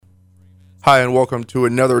Hi, and welcome to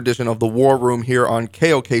another edition of The War Room here on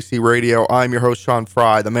KOKC Radio. I'm your host, Sean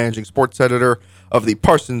Fry, the managing sports editor of the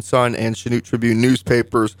Parsons Sun and Chanute Tribune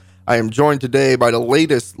newspapers. I am joined today by the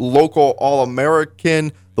latest local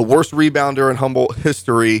All-American, the worst rebounder in Humboldt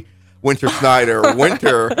history, Winter Snyder.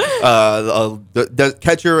 Winter, the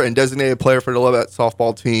catcher and designated player for the Labette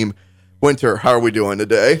softball team. Winter, how are we doing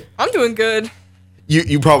today? I'm doing good.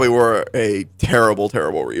 You probably were a terrible,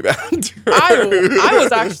 terrible rebounder. I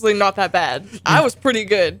was actually not that bad. I was pretty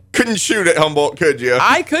good. Couldn't shoot at Humboldt, could you?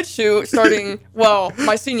 I could shoot starting,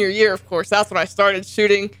 my senior year, of course. That's when I started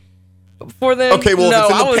shooting. But before then, okay, well, no,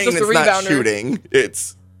 if it's in the I was paint, just a it's rebounder. not shooting.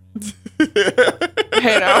 It's...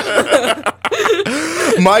 Hey, now.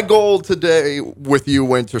 My goal today with you,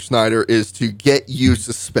 Winter Snyder, is to get you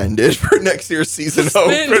suspended for next year's season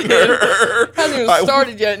opener. Hasn't even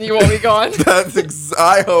started yet, and you won't be gone.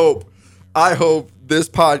 I hope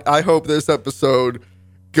this episode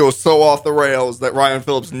goes so off the rails that Ryan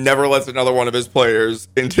Phillips never lets another one of his players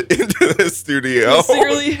into this studio.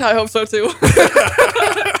 Sincerely, I hope so too.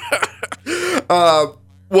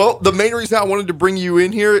 Well, the main reason I wanted to bring you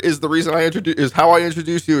in here is how I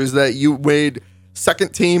introduced you is that you made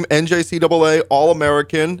second team NJCAA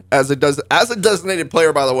All-American as a designated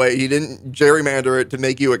player. By the way, he didn't gerrymander it to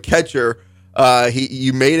make you a catcher.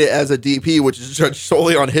 You made it as a DP, which is judged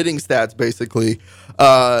solely on hitting stats, basically.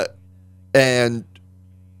 And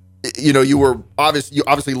you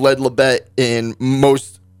obviously led Labette in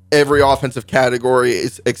most every offensive category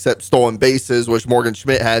except stolen bases, which Morgan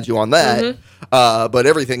Schmidt had you on that. Mm-hmm. But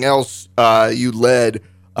everything else, you led.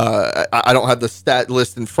 I don't have the stat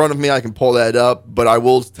list in front of me. I can pull that up, but I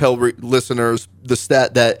will tell listeners the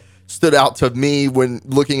stat that stood out to me when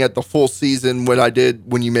looking at the full season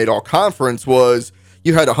when you made all conference was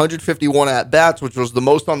you had 151 at bats, which was the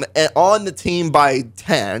most on the team by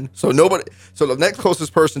 10. So the next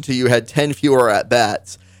closest person to you had 10 fewer at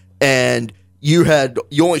bats, and you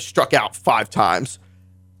only struck out 5 times.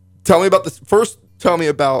 Tell me about this first. Tell me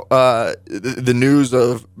about the news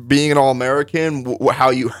of being an All-American,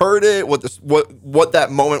 how you heard it, what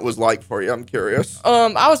that moment was like for you. I'm curious.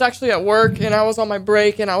 I was actually at work, and I was on my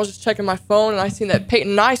break, and I was just checking my phone, and I seen that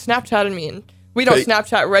Peyton Nye Snapchatted me, and we don't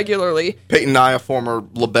Snapchat regularly. Peyton Nye, a former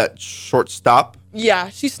Labette shortstop. Yeah,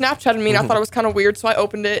 she Snapchatted me, and I thought it was kind of weird, so I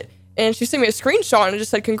opened it, and she sent me a screenshot, and it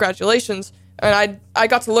just said, "Congratulations." And I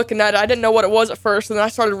got to looking at it. I didn't know what it was at first, and then I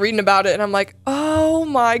started reading about it, and I'm like, oh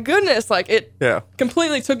my goodness. Like, it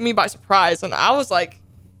completely took me by surprise, and I was, like,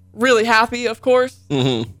 really happy, of course.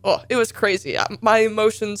 Mm-hmm. Oh, it was crazy. My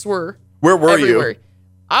emotions were Where were everywhere. you?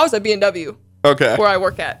 I was at B&W. Okay. Where I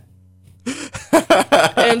work at.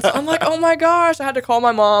 And so I'm like, oh my gosh. I had to call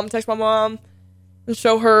my mom, text my mom, and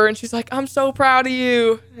show her, and she's like, I'm so proud of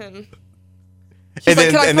you. And she's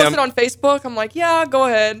like, can I post it on Facebook? I'm like, yeah, go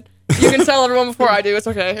ahead. You can tell everyone before I do. It's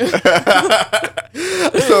okay.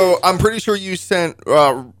 So I'm pretty sure you sent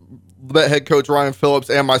Labette head coach Ryan Phillips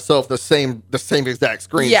and myself the same exact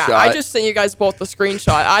screenshot. Yeah, I just sent you guys both the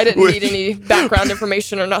screenshot. I didn't need any background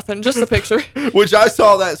information or nothing, just the picture. Which I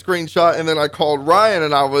saw that screenshot, and then I called Ryan,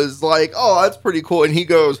 and I was like, oh, that's pretty cool. And he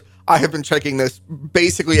goes, I have been checking this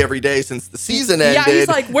basically every day since the season ended. Yeah, he's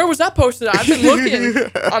like, where was that posted? I've been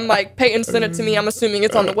looking. I'm like, Peyton sent it to me. I'm assuming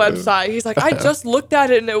it's on the website. He's like, I just looked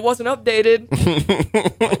at it and it wasn't updated.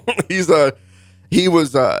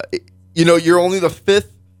 You're only the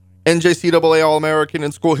 5th NJCAA All-American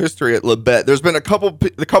in school history at Labette. There's been a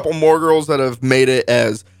couple more girls that have made it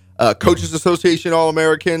as Coaches Association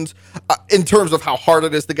All-Americans. In terms of how hard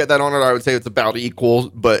it is to get that honor, I would say it's about equal.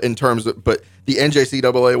 But the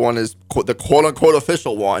NJCAA one is the quote-unquote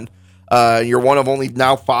official one. You're one of only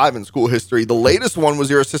now 5 in school history. The latest one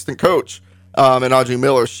was your assistant coach, and Audrey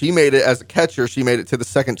Miller. She made it as a catcher. She made it to the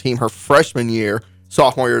second team her freshman year.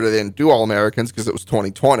 Sophomore year, they didn't do All-Americans because it was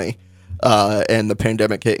 2020, and the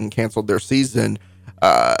pandemic hit and canceled their season.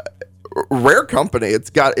 Rare company.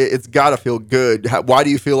 It's got to feel good. Why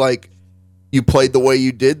do you feel like you played the way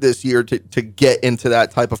you did this year to get into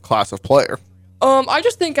that type of class of player? I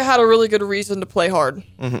just think I had a really good reason to play hard.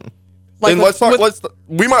 Mm-hmm. We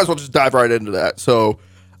might as well just dive right into that. So,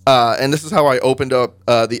 and this is how I opened up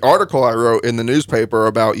the article I wrote in the newspaper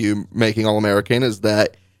about you making All-American, is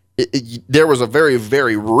that there was a very,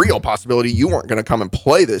 very real possibility you weren't going to come and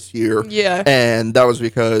play this year. Yeah. And that was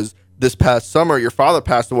because this past summer, your father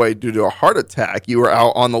passed away due to a heart attack. You were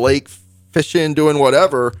out on the lake fishing, doing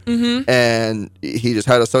whatever, and he just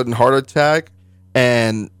had a sudden heart attack,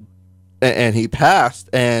 and he passed.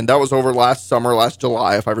 And that was over last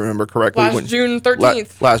July, if I remember correctly. June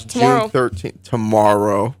 13th. June 13th.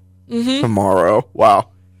 Tomorrow. Wow.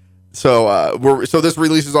 So this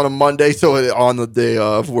releases on a Monday. So on the day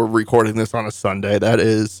of, we're recording this on a Sunday. That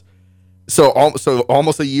is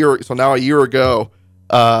almost a year. So now a year ago,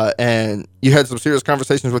 and you had some serious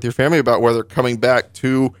conversations with your family about whether coming back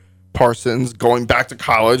to Parsons, going back to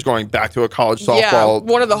college, going back to a college softball. Yeah,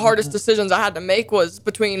 one of the hardest decisions I had to make was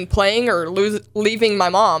between playing or leaving my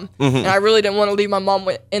mom. And I really didn't want to leave my mom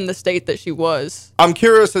in the state that she was. I'm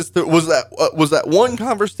curious as to, was that one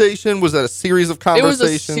conversation? Was that a series of conversations? It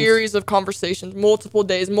was a series of conversations, multiple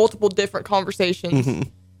days, multiple different conversations.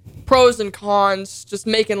 Pros and cons, just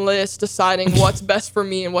making lists, deciding what's best for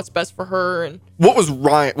me and what's best for her. And what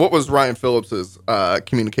was Ryan Phillips's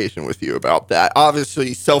communication with you about that?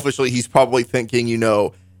 Obviously, selfishly, he's probably thinking,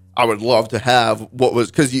 I would love to have what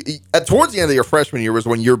was, because towards the end of your freshman year was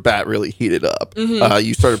when your bat really heated up.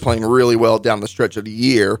 You started playing really well down the stretch of the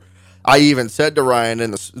year. I even said to Ryan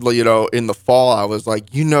in the fall, I was like,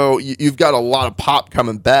 you've got a lot of pop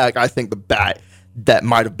coming back. I think the bat that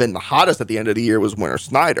might have been the hottest at the end of the year was Winter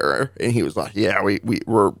Snyder, and he was like, "Yeah,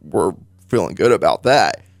 we're feeling good about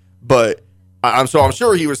that." But I'm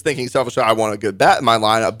sure he was thinking selfishly, "I want a good bat in my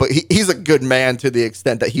lineup." But he's a good man to the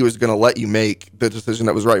extent that he was going to let you make the decision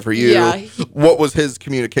that was right for you. Yeah, what was his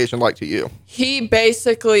communication like to you? He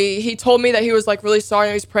told me that he was like really sorry,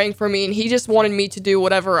 and he was praying for me, and he just wanted me to do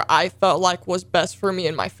whatever I felt like was best for me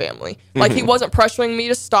and my family. Like he wasn't pressuring me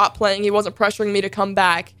to stop playing. He wasn't pressuring me to come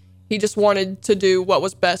back. He just wanted to do what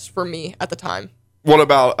was best for me at the time. What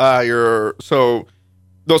about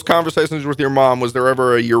those conversations with your mom? Was there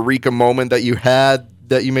ever a eureka moment that you had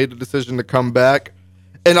that you made the decision to come back?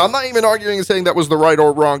 And I'm not even arguing and saying that was the right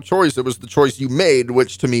or wrong choice. It was the choice you made,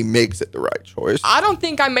 which to me makes it the right choice. I don't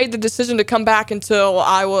think I made the decision to come back until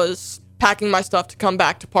I was packing my stuff to come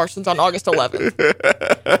back to Parsons on August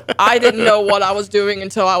 11th. I didn't know what I was doing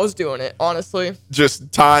until I was doing it, honestly.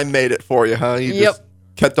 Just time made it for you, huh? Yep.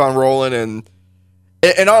 Kept on rolling, and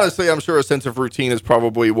honestly, I'm sure a sense of routine is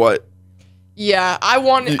probably what. Yeah,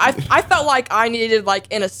 I felt like I needed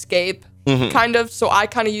like an escape, kind of. So I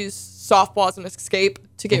kind of used softball as an escape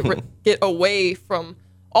to get away from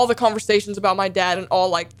all the conversations about my dad and all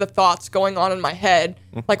like the thoughts going on in my head.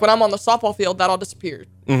 Like when I'm on the softball field, that all disappeared.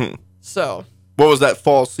 So what was that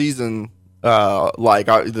fall season like?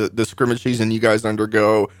 The scrimmage season you guys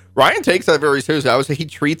undergo? Ryan takes that very seriously. I would say he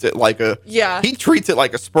treats it like a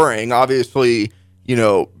spring. Obviously,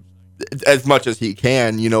 as much as he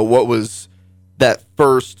can. What was that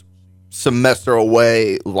first semester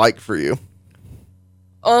away like for you?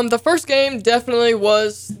 The first game definitely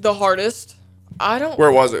was the hardest.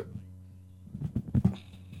 Where was it?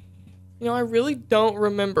 I really don't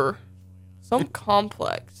remember. Some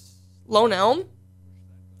complex. Lone Elm?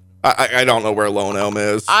 I don't know where Lone Elm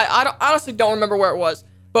is. I honestly don't remember where it was.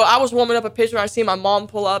 But I was warming up a pitcher, and I see my mom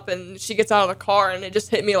pull up, and she gets out of the car, and it just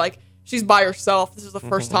hit me like she's by herself. This is the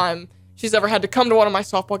first time she's ever had to come to one of my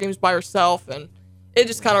softball games by herself, and it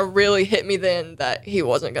just kind of really hit me then that he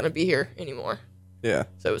wasn't going to be here anymore. Yeah.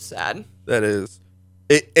 So it was sad. That is.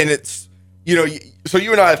 And it's, so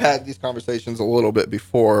you and I have had these conversations a little bit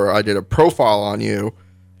before. I did a profile on you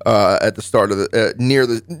at the start of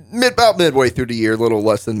about midway through the year, a little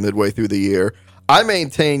less than midway through the year. I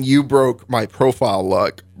maintain you broke my profile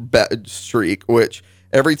luck streak, which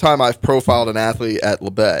every time I've profiled an athlete at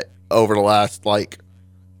Labette over the last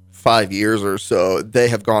 5 years or so, they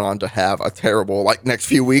have gone on to have a terrible next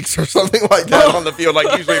few weeks or something like that on the field.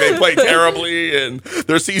 Usually they play terribly and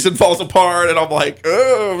their season falls apart, and I'm like,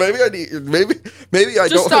 oh, maybe I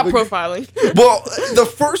just stop profiling. Well, the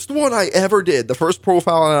first one I ever did, the first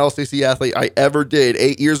profile on an LCC athlete I ever did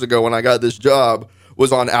 8 years ago when I got this job,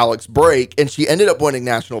 was on Alex Brake, and she ended up winning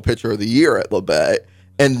National Pitcher of the Year at Labette,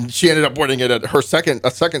 and she ended up winning it at a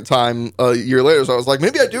second time a year later. So I was like,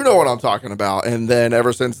 maybe I do know what I'm talking about. And then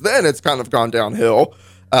ever since then, it's kind of gone downhill.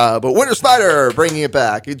 But Winter Snyder bringing it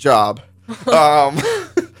back, good job. But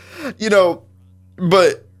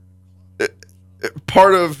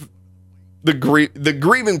part of the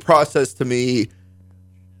grieving process to me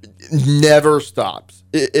never stops.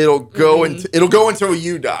 It'll go until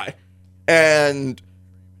you die. And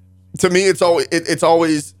to me, it's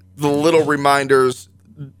always the little reminders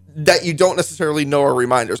that you don't necessarily know are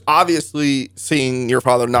reminders. Obviously, seeing your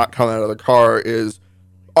father not come out of the car is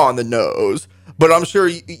on the nose, but I'm sure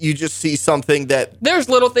you just see something that... There's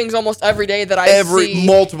little things almost every day that I see.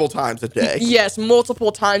 Multiple times a day. Yes,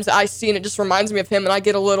 multiple times I see, and it just reminds me of him, and I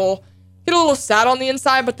get a little sad on the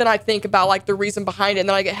inside, but then I think about the reason behind it, and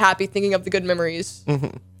then I get happy thinking of the good memories.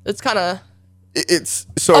 It's kind of... It's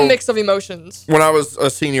so a mix of emotions. When I was a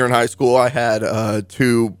senior in high school, I had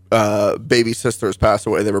two baby sisters pass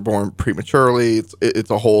away. They were born prematurely. It's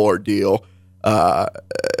a whole ordeal.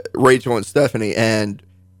 Rachel and Stephanie. And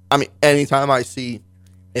I mean, anytime I see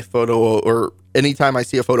a photo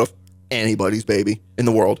of anybody's baby in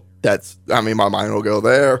the world, my mind will go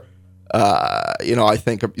there. I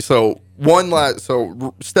think so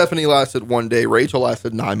Stephanie lasted 1 day, Rachel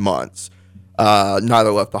lasted 9 months.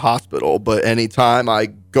 Neither left the hospital, but anytime I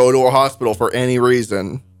go to a hospital for any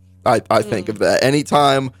reason, I think of that.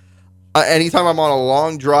 Anytime I'm on a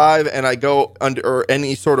long drive and I go under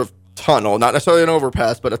any sort of tunnel, not necessarily an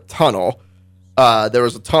overpass, but a tunnel. There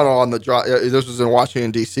was a tunnel on the drive. This was in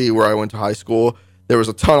Washington, D.C., where I went to high school. There was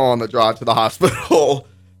a tunnel on the drive to the hospital.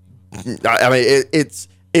 I mean, it's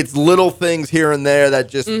little things here and there that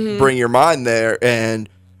just bring your mind there. And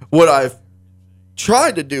what I've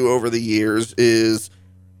tried to do over the years is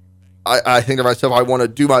I think to myself, I want to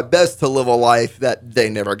do my best to live a life that they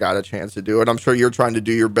never got a chance to do. And I'm sure you're trying to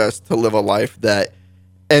do your best to live a life that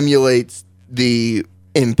emulates the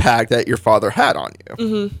impact that your father had on you.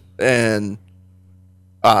 Mm-hmm. And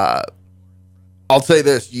I'll say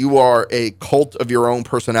this, you are a cult of your own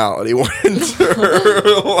personality, Winter.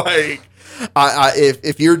 Like,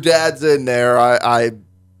 if your dad's in there, I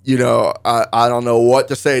don't know what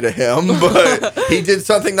to say to him, but he did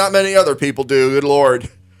something not many other people do. Good Lord.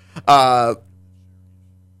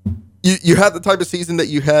 You had the type of season that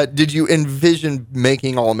you had. Did you envision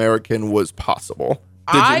making All-American was possible?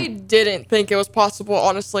 I didn't think it was possible,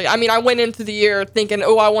 honestly. I mean, I went into the year thinking,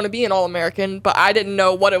 I want to be an All-American, but I didn't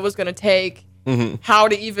know what it was going to take, how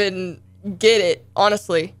to even get it,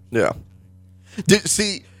 honestly. Yeah.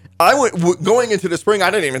 Going into the spring,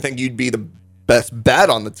 I didn't even think you'd be the best bat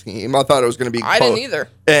on the team. I thought it was going to be I didn't either.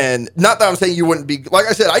 And not that I'm saying you wouldn't be, like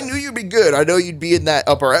I said, I knew you'd be good. I know you'd be in that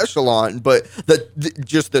upper echelon, but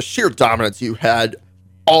just the sheer dominance you had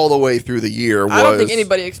all the way through the year was... I don't think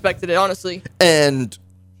anybody expected it, honestly. And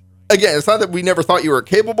again, it's not that we never thought you were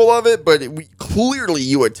capable of it, but clearly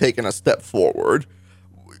you had taken a step forward.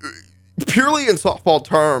 Purely in softball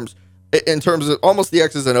terms, in terms of almost the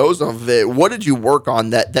X's and O's of it, what did you work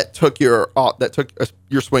on that took your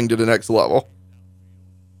swing to the next level?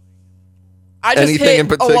 I just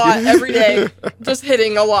hit a lot every day. Just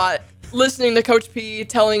hitting a lot. Listening to Coach P,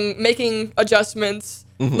 making adjustments,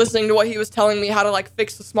 listening to what he was telling me, how to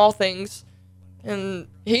fix the small things. And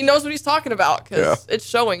he knows what he's talking about because it's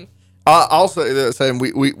showing. I'll say this, and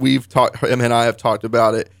we've talked, him and I have talked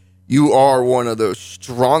about it. You are one of the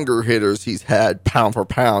stronger hitters he's had pound for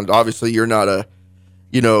pound. Obviously, you're not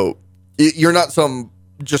you're not some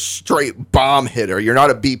just straight bomb hitter. You're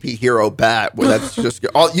not a BP hero bat. Well, that's just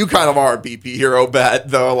you kind of are a BP hero bat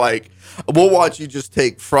though. Like, we'll watch you just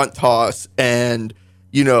take front toss and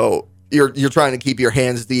you're trying to keep your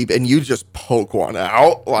hands deep and you just poke one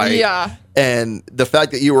out. And the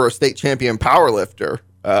fact that you were a state champion power lifter.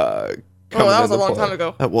 That was a long time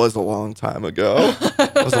ago. That was a long time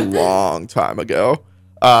ago.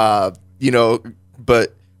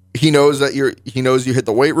 But he knows that you hit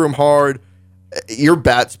the weight room hard. Your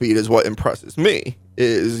bat speed is what impresses me.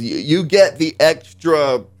 Is you get the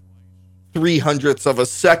extra 0.03 of a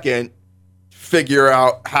second, figure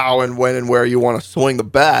out how and when and where you want to swing the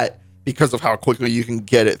bat because of how quickly you can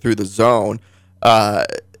get it through the zone.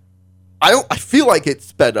 I feel like it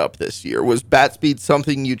sped up this year. Was bat speed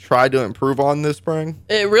something you tried to improve on this spring?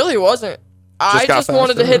 It really wasn't. I just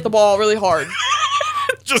wanted to hit the ball really hard.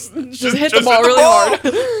 just hit the ball really hard.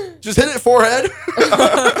 Just hit it forehead.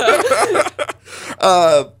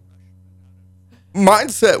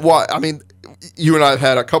 Mindset. What? I mean, you and I have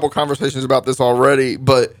had a couple conversations about this already,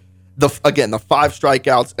 but the 5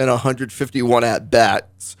 strikeouts and 151 at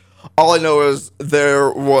bats. All I know is I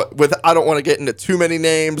don't want to get into too many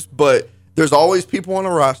names, but there's always people on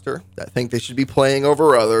a roster that think they should be playing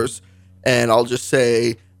over others. And I'll just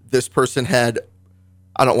say this person had,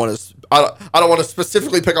 I don't want to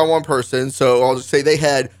specifically pick on one person. So I'll just say they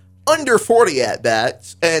had under 40 at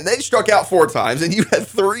bats and they struck out 4 times and you had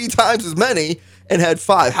 3 times as many and had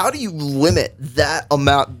 5. How do you limit that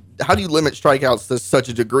amount? How do you limit strikeouts to such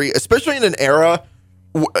a degree, especially in an era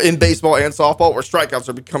in baseball and softball where strikeouts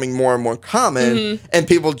are becoming more and more common and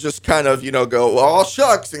people just kind of, go, well,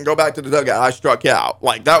 shucks, and go back to the dugout. I struck out.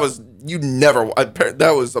 Like that was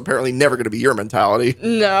apparently never going to be your mentality.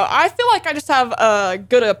 No, I feel like I just have a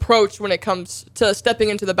good approach when it comes to stepping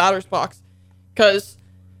into the batter's box because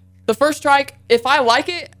the first strike, if I like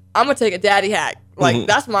it, I'm going to take a daddy hack. Like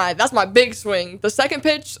that's my big swing. The second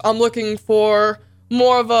pitch, I'm looking for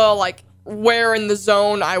more of a where in the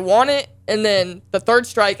zone I want it. And then the third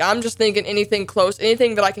strike, I'm just thinking anything close,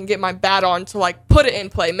 anything that I can get my bat on to put it in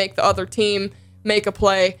play, make the other team make a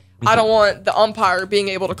play. I don't want the umpire being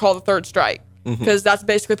able to call the third strike. because that's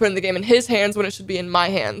basically putting the game in his hands when it should be in my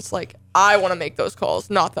hands. Like, I want to make those calls,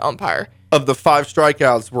 not the umpire. Of the 5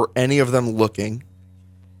 strikeouts, were any of them looking?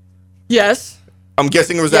 Yes. I'm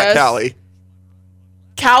guessing it was at Cali.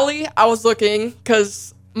 Cali, I was looking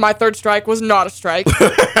because my third strike was not a strike.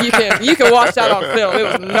 You can watch that on film. It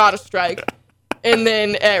was not a strike. And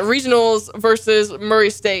then at regionals versus Murray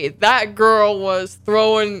State, that girl was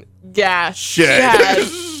throwing gas. Shit.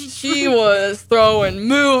 She was throwing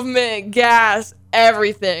movement, gas,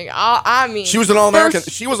 everything. I mean, she was an All-American.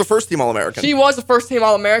 She was a first-team All-American. She was a first-team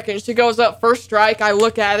All-American. She goes up first strike. I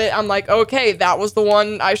look at it. I'm like, okay, that was the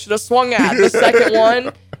one I should have swung at. The second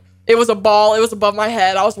one, it was a ball. It was above my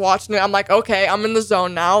head. I was watching it. I'm like, okay, I'm in the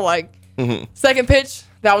zone now. Like, second pitch,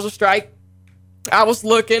 that was a strike. I was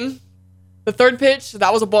looking. The third pitch,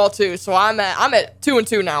 that was a ball too. So I'm at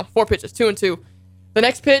 2-2 now. 4 pitches, 2-2. The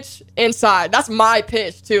next pitch, inside. That's my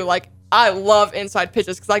pitch too. Like, I love inside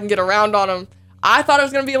pitches because I can get around on them. I thought it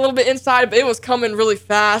was going to be a little bit inside, but it was coming really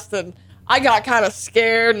fast, and I got kind of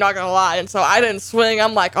scared, not going to lie. And so I didn't swing.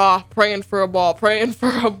 I'm like, praying for a ball.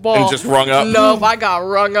 And just rung up? Nope, I got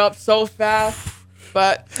rung up so fast.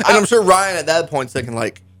 But I'm sure Ryan at that point thinking,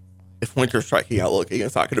 like, if Winter's striking out looking,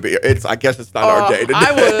 it's not going to be. I guess it's not our day today.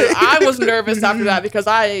 I was nervous after that because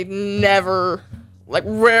I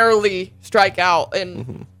rarely strike out.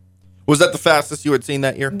 And was that the fastest you had seen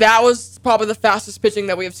that year? That was probably the fastest pitching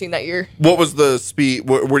that we have seen that year. What was the speed?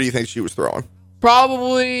 Where do you think she was throwing?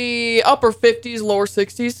 Probably upper 50s, lower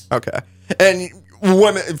 60s. Okay. And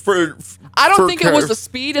women I don't think it was the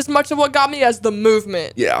speed as much of what got me as the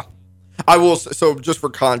movement. Yeah. I will. So just for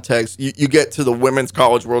context, you get to the Women's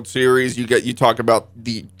College World Series. You talk about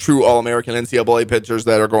the true All-American NCAA pitchers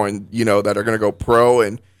that are going, that are going to go pro,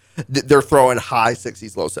 and they're throwing high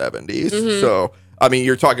 60s, low 70s. So, I mean,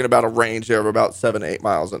 you're talking about a range there of about 7 to 8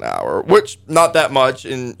 miles an hour, which not that much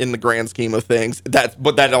in the grand scheme of things.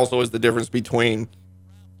 But that also is the difference between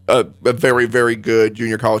a very, very good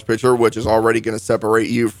junior college pitcher, which is already going to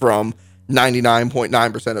separate you from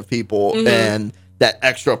 99.9% of people, and that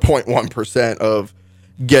extra 0.1% of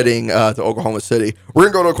getting to Oklahoma City.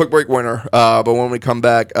 We're going to go to a quick break, Winter. But when we come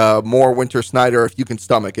back, more Winter Snyder, if you can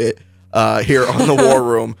stomach it, here on the War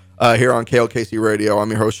Room, here on KLKC Radio.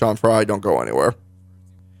 I'm your host, Sean Fry. Don't go anywhere.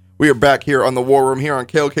 We are back here on the War Room here on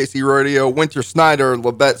KLKC Radio. Winter Snyder,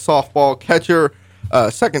 Labette softball catcher,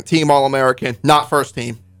 second team All-American, not first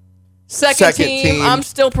team. Second team. I'm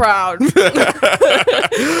still proud. Winter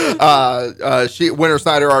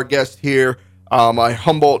Snyder, our guest here, my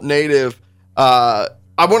Humboldt native. I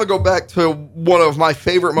want to go back to one of my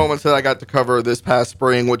favorite moments that I got to cover this past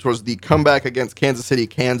spring, which was the comeback against Kansas City,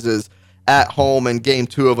 Kansas at home in game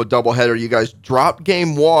 2 of a doubleheader. You guys dropped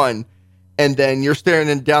game 1, and then you're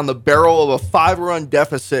staring down the barrel of a 5-run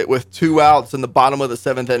deficit with 2 outs in the bottom of the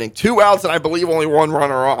 7th inning. 2 outs, and I believe only 1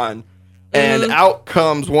 runner on. And out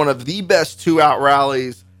comes one of the best 2-out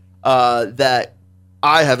rallies that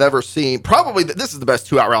I have ever seen. Probably, this is the best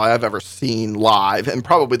 2-out rally I've ever seen live, and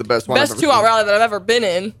probably the best one I've ever seen. Best 2-out rally that I've ever been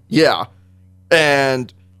in. Yeah.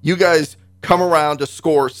 And you guys come around to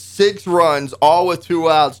score 6 runs, all with 2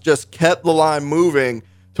 outs, just kept the line moving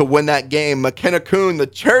to win that game. McKenna Kuhn, the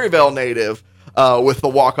Cherryvale native, with the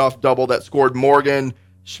walk-off double that scored Morgan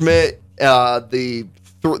Schmidt, the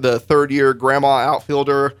third-year grandma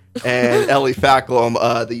outfielder, and Ellie Facklum,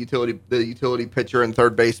 the utility pitcher and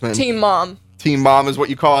third baseman. Team mom. Team mom is what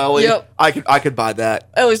you call Ellie? Yep. I could buy that.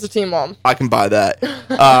 Ellie's the team mom. I can buy that.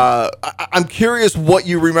 I'm curious what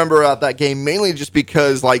you remember about that game, mainly just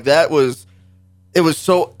because like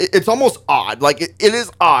it's almost odd. Like it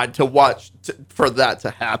is odd to watch for that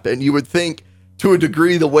to happen. You would think to a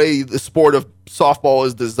degree the way the sport of softball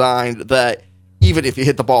is designed that even if you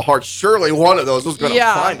hit the ball hard, surely one of those was going to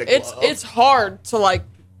find a glove. It's hard to like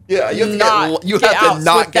you have to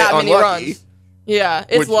not get unlucky. Runs. Yeah,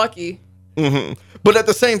 it's lucky. Mm-hmm. But at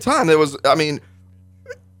the same time, there was, I mean,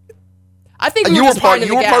 I think you were part of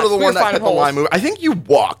the one that kept the line moving. I think you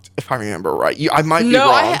walked, if I remember right. I might be wrong. No,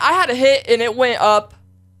 I had a hit, and it went up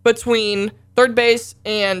between third base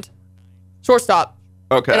and shortstop.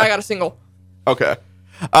 Okay. And I got a single. Okay.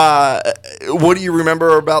 What do you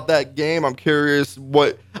remember about that game? I'm curious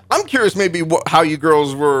maybe how you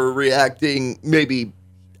girls were reacting maybe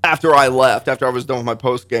after I left, after I was done with my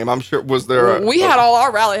post game. I'm sure, was there we had all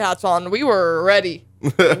our rally hats on. We were ready.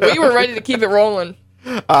 We were ready to keep it rolling.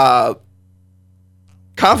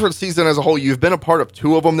 Conference season as a whole, you've been a part of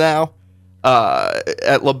 2 of them now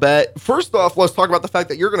at Labette. First off, let's talk about the fact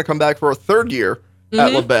that you're going to come back for a 3rd year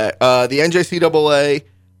at Labette. The NJCAA,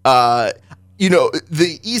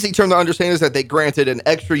 the easy term to understand is that they granted an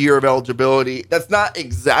extra year of eligibility. That's not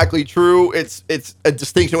exactly true. It's a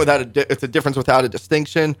distinction it's a difference without a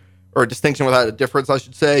distinction, or a distinction without a difference, I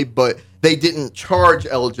should say. But they didn't charge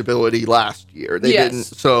eligibility last year. They didn't.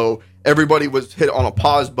 So everybody was hit on a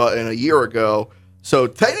pause button a year ago. So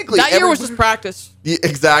technically, that year was just practice. Yeah,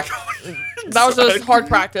 exactly. That was just hard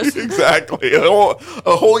practice. Exactly. A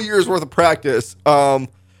whole year's worth of practice. With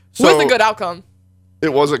a good outcome.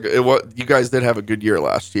 It was you guys did have a good year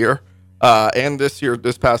last year, and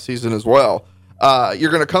this past season as well.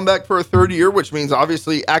 You're going to come back for a third year, which means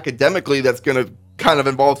obviously academically that's going to kind of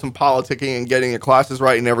involve some politicking and getting your classes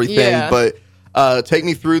right and everything. Yeah. But take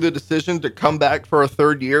me through the decision to come back for a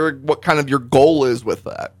third year. What kind of your goal is with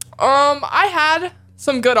that? I had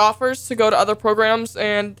some good offers to go to other programs,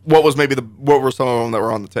 and what were some of them that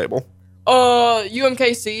were on the table?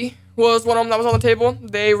 UMKC was one of them that was on the table.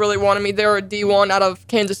 They really wanted me. They were a D1 out of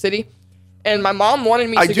Kansas City, and my mom wanted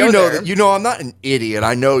me to go there. I do know that. I'm not an idiot.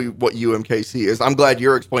 I know what UMKC is. I'm glad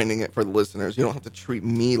you're explaining it for the listeners. You don't have to treat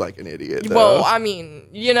me like an idiot, though. Well, I mean,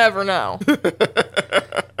 you never know.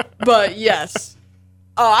 But yes,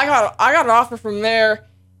 I got an offer from there,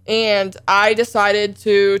 and I decided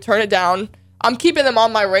to turn it down. I'm keeping them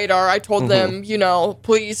on my radar. I told them,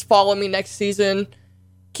 please follow me next season.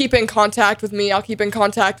 Keep in contact with me. I'll keep in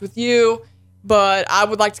contact with you. But I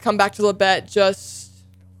would like to come back to Labette just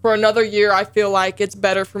for another year. I feel like it's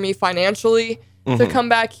better for me financially to come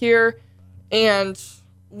back here. And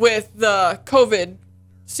with the COVID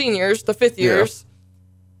seniors, the fifth years,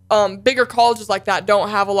 bigger colleges like that don't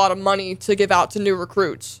have a lot of money to give out to new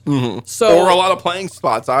recruits. So, or a lot of playing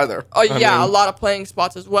spots either. A lot of playing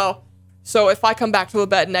spots as well. So if I come back to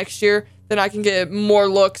Labette next year, then I can get more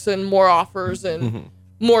looks and more offers and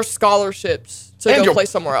more scholarships to go play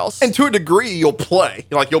somewhere else. And to a degree, you'll play.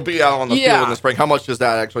 You'll be out on the field in the spring. How much does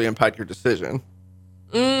that actually impact your decision?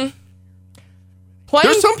 There's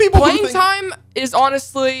some people playing time is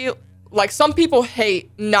honestly, some people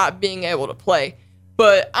hate not being able to play.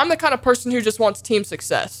 But I'm the kind of person who just wants team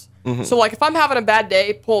success. So, if I'm having a bad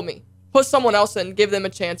day, pull me. Put someone else in, give them a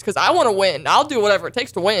chance, because I want to win. I'll do whatever it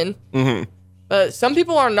takes to win. But some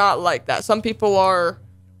people are not like that. Some people are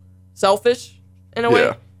selfish in a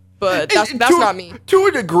way, but that's not me. To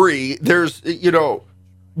a degree, there's,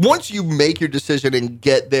 once you make your decision and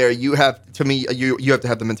get there, you have to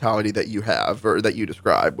have the mentality that you have, or that you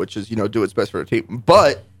describe, which is, do what's best for the team.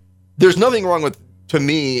 But there's nothing wrong with, to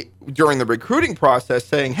me, during the recruiting process,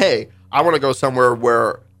 saying, hey, I want to go somewhere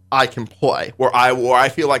where I can play, where I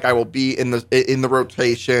feel like I will be in the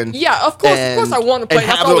rotation. Yeah, of course I want to play.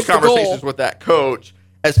 And have those conversations with that coach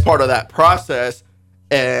as part of that process,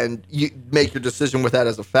 and you make your decision with that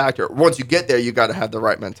as a factor. Once you get there, you got to have the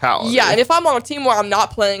right mentality. Yeah, and if I'm on a team where I'm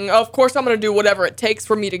not playing, of course I'm going to do whatever it takes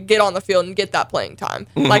for me to get on the field and get that playing time.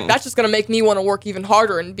 That's just going to make me want to work even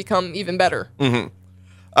harder and become even better.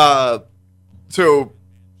 So,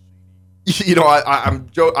 I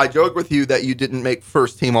joke with you that you didn't make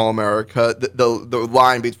first team All-America. The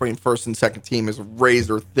line between first and second team is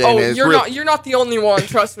razor thin. Oh, you're not the only one.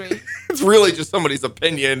 Trust me. It's really just somebody's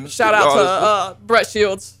opinion. Shout out to Brett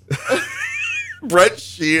Shields. Brett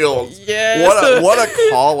Shields. Yes. What a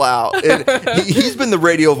call out. And he's been the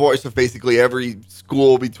radio voice of basically every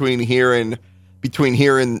school between here and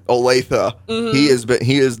Olathe.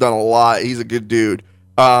 He has done a lot. He's a good dude.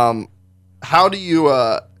 How do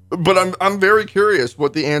you but I'm very curious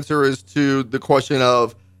what the answer is to the question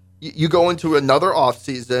of you go into another off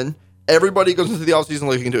season. Everybody goes into the off season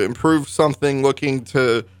looking to improve something, looking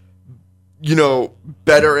to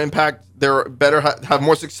better impact have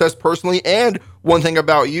more success personally. And one thing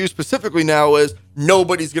about you specifically now is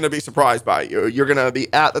nobody's going to be surprised by you. You're going to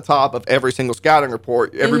be at the top of every single scouting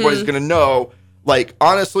report. Everybody's going to know.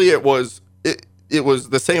 Honestly, it was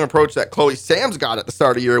the same approach that Chloe Sams got at the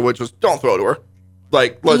start of the year, which was don't throw to her.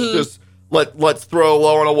 Let's throw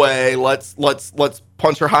low and away. Let's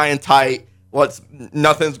punch her high and tight.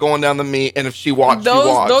 Nothing's going down the meat. And if she walks, she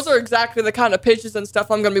walks. Those are exactly the kind of pitches and stuff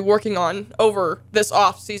I'm going to be working on over this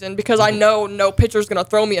off season, because I know no pitcher's going to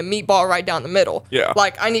throw me a meatball right down the middle. Yeah.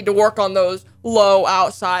 I need to work on those low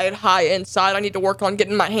outside, high inside. I need to work on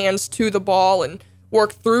getting my hands to the ball and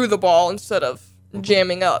work through the ball instead of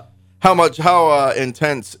jamming up. How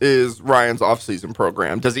intense is Ryan's off-season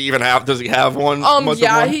program? Does he have one?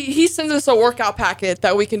 He sends us a workout packet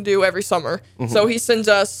that we can do every summer. So he sends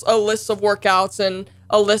us a list of workouts and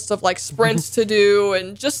a list of sprints to do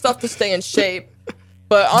and just stuff to stay in shape.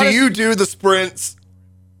 But do you do the sprints?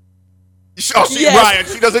 Ryan,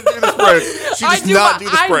 she doesn't do the sprints. She does not do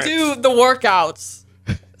the sprints. I do the workouts.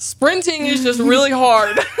 Sprinting is just really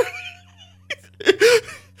hard.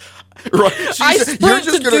 Right. You're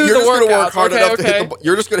just gonna work hard enough to hit the.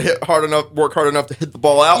 You're just gonna work hard enough to hit the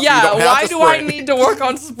ball out. Yeah. So you don't have Why to do sprint. I need to work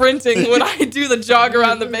on sprinting when I do the jog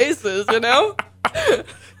around the bases?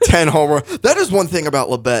 10 home runs. That is one thing about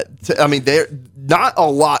Labette. I mean, they're not a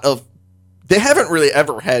lot of. They haven't really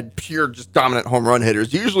ever had pure, just dominant home run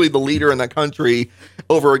hitters. Usually, the leader in the country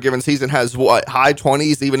over a given season has high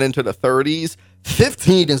 20s, even into the 30s.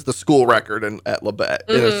 15 is the school record at Labette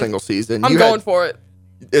in a single season. I'm going for it.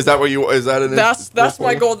 Is that what you? Is that an? That's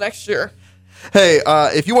my goal next year. Hey,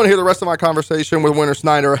 if you want to hear the rest of my conversation with Winter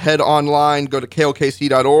Snyder, head online, go to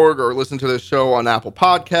klkc.org, or listen to this show on Apple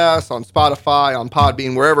Podcasts, on Spotify, on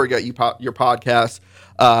Podbean, wherever you get your podcasts.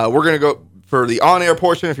 We're going to go for the on-air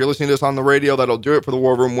portion. If you're listening to this on the radio, that'll do it for the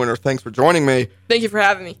War Room. Winter, thanks for joining me. Thank you for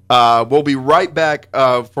having me. We'll be right back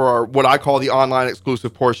for our, what I call the online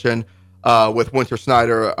exclusive portion with Winter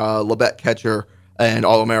Snyder, Labette catcher, and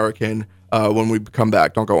All-American when we come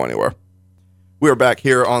back. Don't go anywhere. We are back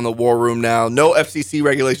here on the War Room now. No FCC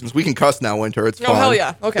regulations. We can cuss now, Winter. It's fun. Oh, hell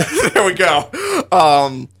yeah. Okay. There we go.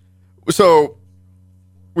 So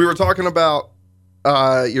we were talking about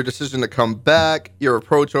your decision to come back, your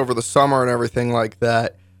approach over the summer and everything like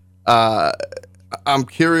that. I'm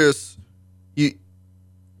curious, I'm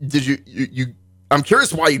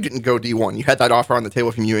curious why you didn't go D1. You had that offer on the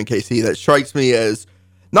table from UNKC that strikes me as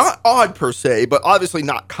not odd per se, but obviously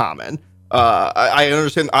not common. I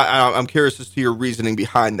understand. I'm curious as to your reasoning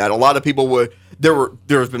behind that. A lot of people would.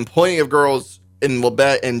 There's been plenty of girls in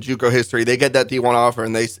Labette and JUCO history. They get that D1 offer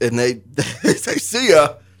and they say, "See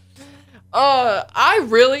ya." I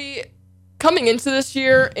really, coming into this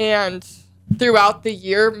year and throughout the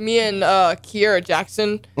year, me and Kiera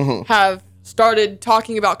Jackson have started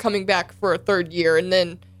talking about coming back for a third year, and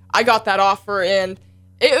then I got that offer, and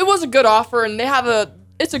it was a good offer, and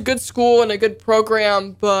it's a good school and a good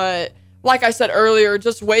program, but like I said earlier,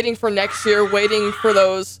 just waiting for next year, waiting for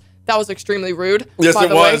those. That was extremely rude. Yes,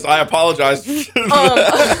 it was. I apologize.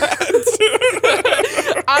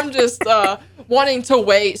 I'm just wanting to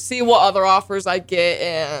wait, see what other offers I get,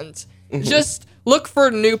 and just look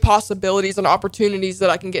for new possibilities and opportunities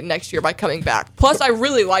that I can get next year by coming back. Plus, I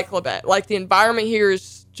really like Labette. Like, the environment here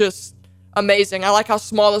is just amazing. I like how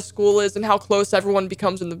small the school is and how close everyone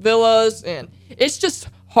becomes in the villas, and it's just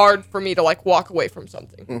hard for me to, like, walk away from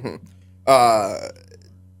something.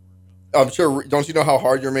 I'm sure, don't you know how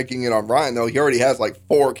hard you're making it on Ryan, though? He already has, like,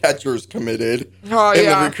 4 catchers committed in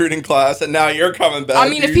the recruiting class, and now you're coming back. I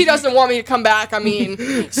mean, if he doesn't want me to come back, I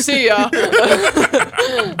mean, see ya.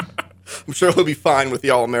 I'm sure he'll be fine with the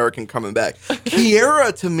All-American coming back.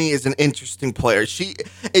 Kiera, to me, is an interesting player.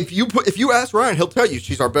 If you ask Ryan, he'll tell you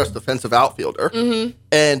she's our best defensive outfielder.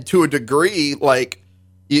 And to a degree, like,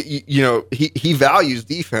 you know, he values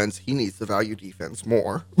defense. He needs to value defense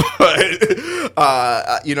more.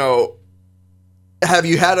 But, you know, have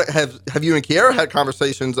you and Kiera had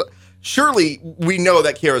conversations? Surely we know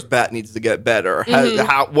that Kiera's bat needs to get better.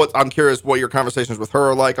 I'm curious what your conversations with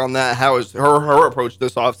her are like on that. How is her approach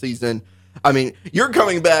this offseason? I mean, you're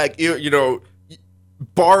coming back, you know,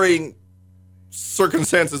 barring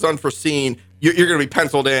circumstances unforeseen, you're going to be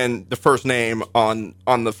penciled in the first name on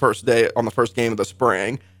the first day, on the first game of the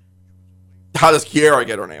spring. How does Kiera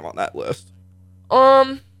get her name on that list?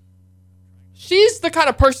 She's the kind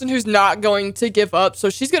of person who's not going to give up,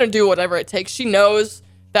 so she's going to do whatever it takes. She knows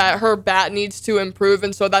that her bat needs to improve,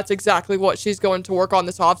 and so that's exactly what she's going to work on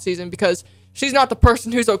this offseason, because she's not the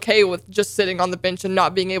person who's okay with just sitting on the bench and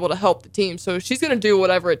not being able to help the team. So she's going to do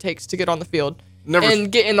whatever it takes to get on the field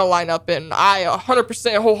and get in the lineup, and I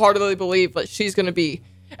 100% wholeheartedly believe that she's going to be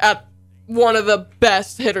at one of the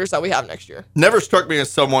best hitters that we have next year. Never struck me as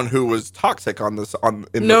someone who was toxic in the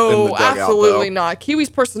dugout, absolutely though. not. Kiwi's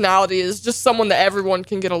personality is just someone that everyone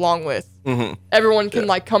can get along with. Everyone can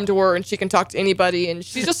like come to her and she can talk to anybody, and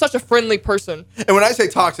she's just such a friendly person. And when I say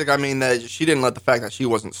toxic, I mean that she didn't let the fact that she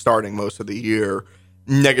wasn't starting most of the year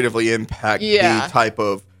negatively impact the type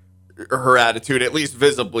of her attitude, at least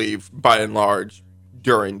visibly by and large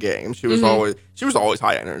during games. She was always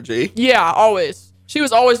high energy. Yeah, always. She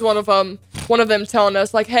was always one of them telling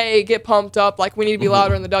us, like, hey, get pumped up, like, we need to be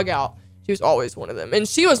louder in the dugout. She was always one of them. And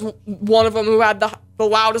she was one of them who had the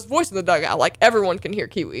loudest voice in the dugout. Like, everyone can hear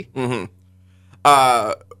Kiwi. You know,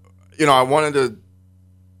 I wanted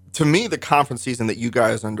to me, the conference season that you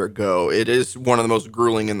guys undergo, it is one of the most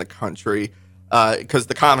grueling in the country because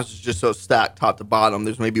the conference is just so stacked top to bottom.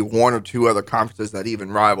 There's maybe 1 or 2 other conferences that even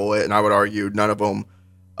rival it, and I would argue none of them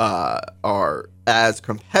are as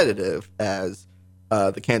competitive as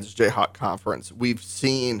the Kansas Jayhawk Conference. We've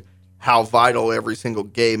seen how vital every single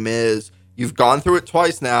game is. You've gone through it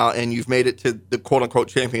twice now, and you've made it to the quote-unquote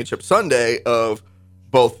championship Sunday of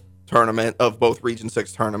both tournament of both Region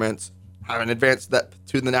 6 tournaments. Haven't advanced that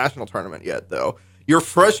to the national tournament yet, though. Your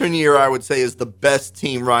freshman year, I would say, is the best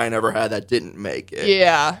team Ryan ever had that didn't make it.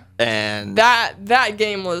 Yeah. And that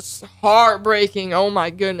game was heartbreaking. Oh,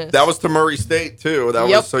 my goodness. that was to Murray State, too. That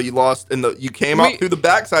was so you lost you came out through the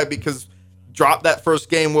backside because dropped that first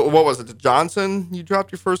game. What was it, to Johnson? You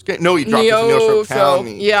dropped your first game? No, you dropped it to Neosho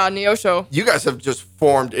County. Yeah, Neosho. You guys have just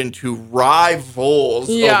formed into rivals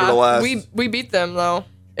over the last... we beat them, though,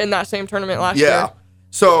 in that same tournament last year. Yeah.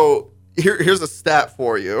 So here's a stat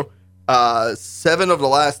for you. 7 of the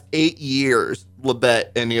last 8 years,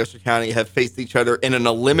 Labette and Neosho County have faced each other in an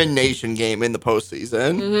elimination game in the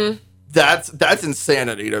postseason. Mm-hmm. That's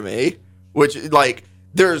insanity to me. Which, like,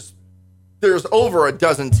 there's over a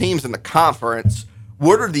dozen teams in the conference.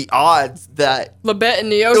 What are the odds that Labette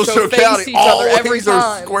and Neosho face each other every time?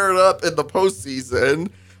 Are squared up in the postseason?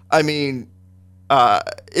 I mean,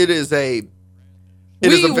 it is a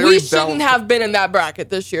we shouldn't have been in that bracket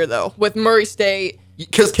this year, though, with Murray State.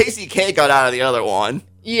 Because KCK got out of the other one.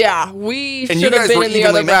 Yeah, we should have been in the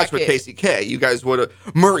other bracket. And you guys were evenly matched with KCK. You guys would have...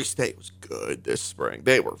 Murray State was good this spring.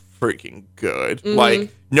 They were freaking good. Mm-hmm.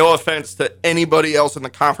 Like, no offense to anybody else in the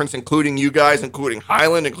conference, including you guys, including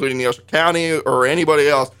Highland, including Neosho County, or anybody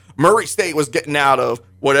else. Murray State was getting out of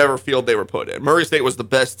whatever field they were put in. Murray State was the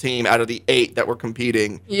best team out of the 8 that were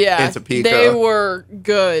competing in Topeka. They were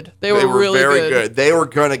good. They were really very good. They were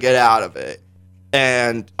going to get out of it.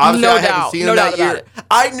 And obviously I haven't seen them that year.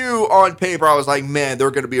 I knew on paper, I was like, man,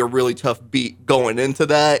 they're going to be a really tough beat going into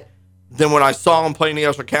that. Then when I saw them play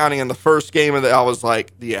Neosho County in the first game of it, I was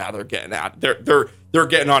like, yeah, they're getting out. They're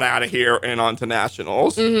getting on out of here and on to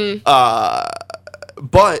nationals. Mm-hmm.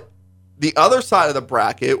 But the other side of the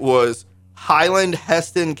bracket was Highland,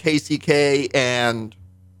 Heston, KCK, and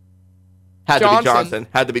had to be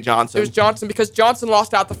Johnson. It was Johnson because Johnson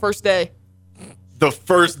lost out the first day. The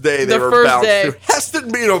first day they were bounced through.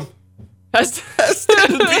 Heston beat them.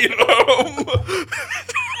 Heston beat them.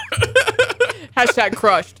 Hashtag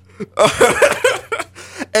crushed.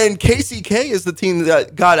 And KCK is the team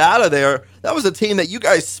that got out of there. That was a team that you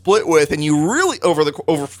guys split with, and you really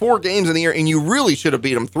over 4 games in the year, and you really should have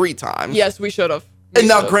beat them 3 times. Yes, we should have. And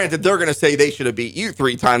now, granted, they're going to say they should have beat you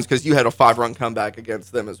 3 times because you had a 5-run comeback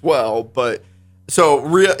against them as well. But so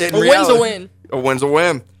in reality, win's a win. A win's a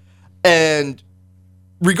win. And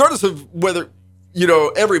regardless of whether,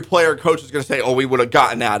 every player coach is going to say, oh, we would have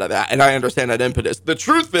gotten out of that. And I understand that impetus. The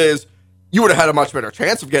truth is, you would have had a much better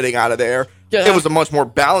chance of getting out of there. Yeah. It was a much more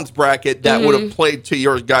balanced bracket that would have played to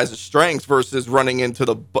your guys' strengths versus running into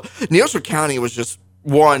the... Neosho County was just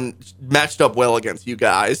matched up well against you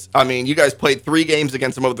guys. I mean, you guys played 3 games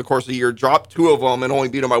against them over the course of the year, dropped 2 of them, and only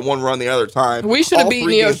beat them by 1 run the other time. We should have beat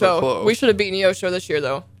Neosho. We should have beat Neosho this year,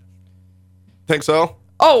 though. Think so?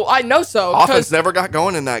 Oh, I know so. Offense never got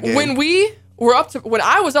going in that game. When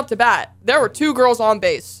I was up to bat, there were 2 girls on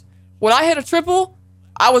base. When I hit a triple,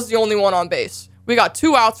 I was the only one on base. We got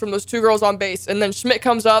 2 outs from those 2 girls on base, and then Schmidt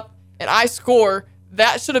comes up, and I score.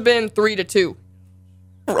 That should have been 3-2.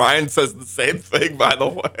 Ryan says the same thing, by the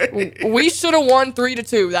way. We should have won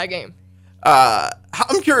 3-2 that game.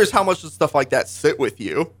 I'm curious how much does stuff like that sit with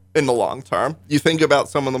you in the long term. You think about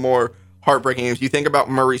some of the more heartbreaking games. You think about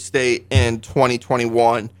Murray State in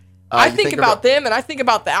 2021. I think about them, and I think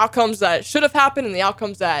about the outcomes that should have happened and the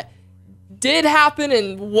outcomes that did happen,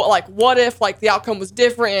 and what if the outcome was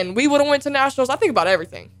different and we would have went to nationals. I think about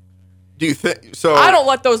everything. Do you think so? I don't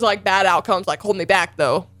let those bad outcomes hold me back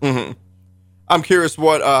though. Mm-hmm. I'm curious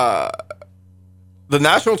what the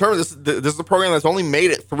national tournament. This is a program that's only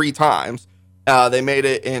made it 3 times. They made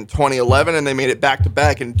it in 2011, and they made it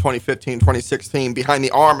back-to-back in 2015, 2016 behind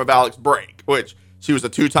the arm of Alex Brake, which she was a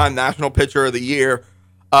 2-time National Pitcher of the Year.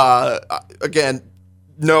 Again,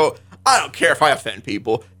 no, I don't care if I offend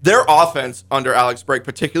people. Their offense under Alex Brake,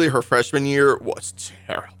 particularly her freshman year, was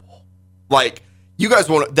terrible. You guys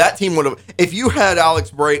that team would have, if you had Alex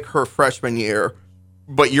Brake her freshman year,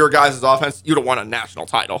 but your guys' offense, you'd have won a national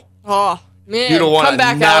title. Oh, man. You'd have won a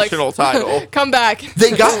national title. Come back.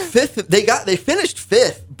 They got 5th. They finished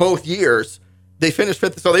 5th both years. They finished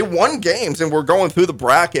 5th. So they won games and were going through the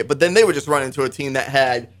bracket, but then they would just run into a team that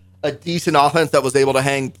had a decent offense that was able to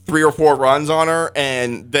hang 3 or 4 runs on her,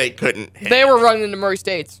 and they couldn't hit. They were running into Murray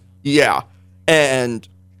States. Yeah. And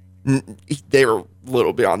they were a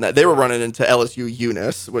little beyond that. They were running into LSU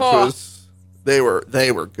Eunice, which was they were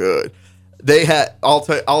good. They had.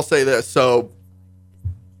 I'll say this. So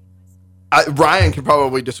Ryan can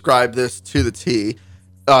probably describe this to the T.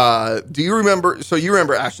 Do you remember? So you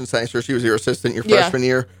remember Ashton Sangster? She was your assistant your freshman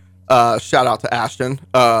year. Shout out to Ashton.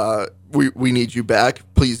 We need you back.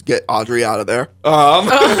 Please get Audrey out of there.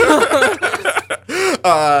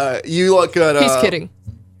 You look at. He's kidding.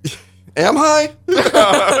 Am I?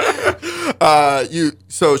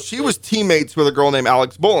 So she was teammates with a girl named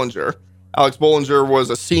Alex Bollinger. Alex Bollinger was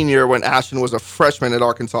a senior when Ashton was a freshman at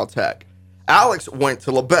Arkansas Tech. Alex went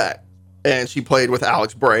to Labette, and she played with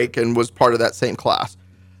Alex Brake and was part of that same class.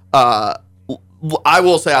 I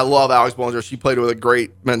will say I love Alex Bollinger. She played with a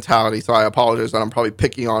great mentality, so I apologize that I'm probably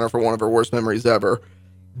picking on her for one of her worst memories ever.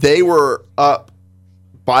 They were up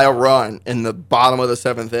by a run in the bottom of the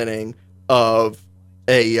 7th inning of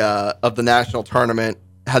the national tournament.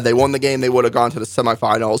 Had they won the game, they would have gone to the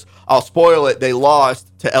semifinals. I'll spoil it. They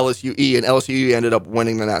lost to LSUE, and LSUE ended up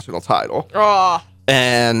winning the national title. Oh.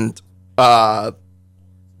 And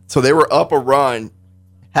so they were up a run,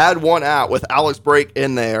 had one out with Alex Brake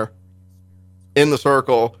in there, in the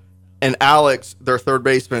circle, and Alex, their third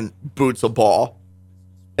baseman, boots a ball.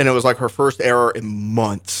 And it was like her first error in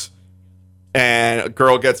months. And a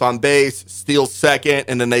girl gets on base, steals second,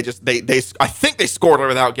 and then they I think they scored her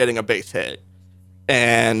without getting a base hit.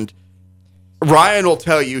 And Ryan will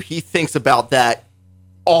tell you he thinks about that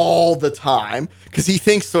all the time because he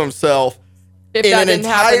thinks to himself, if in that an didn't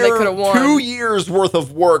happen, they could have entire won. 2 years worth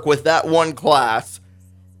of work with that one class,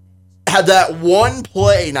 had that one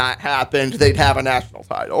play not happened, they'd have a national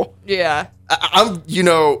title. Yeah. The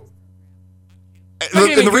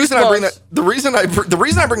reason I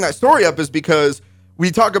bring that story up is because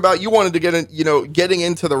we talk about you wanted to getting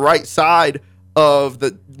into the right side of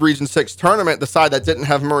the Region 6 tournament, the side that didn't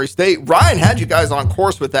have Murray State. Ryan had you guys on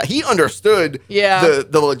course with that. He understood the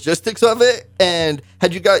logistics of it, and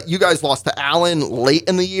you guys lost to Allen late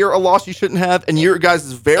in the year, a loss you shouldn't have, and your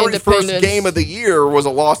guys' very first game of the year was a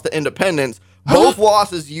loss to Independence. Both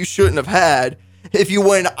losses you shouldn't have had. If you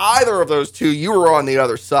win either of those two, you were on the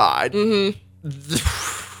other side. Mm-hmm.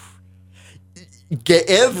 Get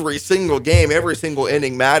every single game, every single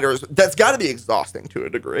inning matters. That's got to be exhausting to a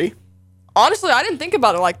degree. Honestly, I didn't think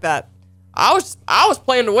about it like that. I was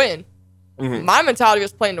playing to win. Mm-hmm. My mentality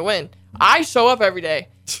was playing to win. I show up every day.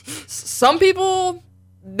 Some people,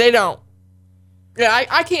 they don't. Yeah,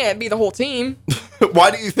 I can't be the whole team. Why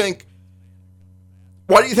do you think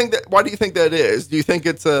that is? Do you think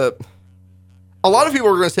it's a lot of people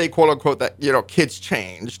are going to say, quote unquote, that, kids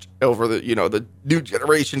changed over the new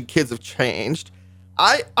generation, kids have changed.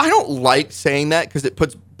 I don't like saying that because it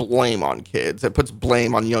puts blame on kids. It puts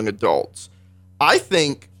blame on young adults. I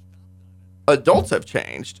think adults have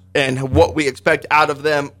changed, and what we expect out of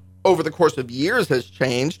them over the course of years has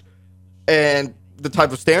changed, and the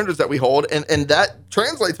type of standards that we hold, and that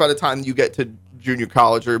translates by the time you get to junior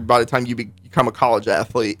college or by the time you become a college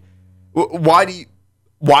athlete.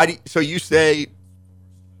 So you say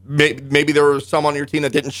maybe there was some on your team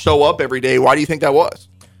that didn't show up every day. Why do you think that was?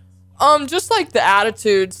 Just like the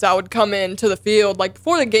attitudes that would come into the field, like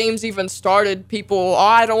before the games even started, people,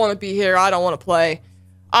 I don't want to be here, I don't want to play.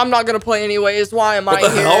 I'm not going to play anyways, why am I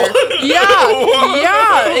here?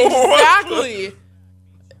 Yeah, exactly.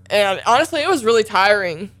 And honestly, it was really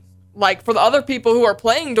tiring. Like for the other people who are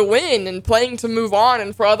playing to win and playing to move on,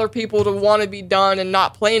 and for other people to want to be done and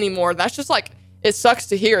not play anymore, that's just like, it sucks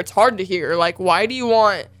to hear. It's hard to hear. Like, why would you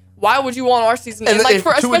want our season? And like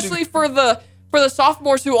especially for the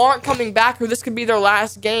sophomores who aren't coming back, who this could be their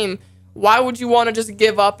last game, why would you want to just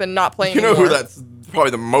give up and not play anymore? You know who that's probably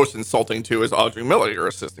the most insulting to is Audrey Miller, your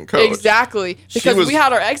assistant coach. Exactly. Because we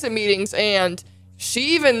had our exit meetings, and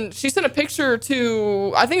she sent a picture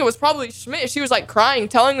to, I think it was probably Schmidt. She was like crying,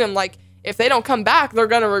 telling them like, if they don't come back, they're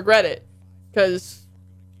going to regret it. Because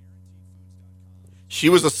she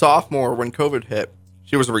was a sophomore when COVID hit.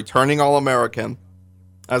 She was a returning All-American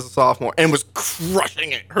as a sophomore and was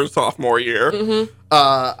crushing it her sophomore year. Mm-hmm.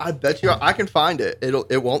 I bet you I can find it.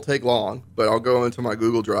 It won't take long, but I'll go into my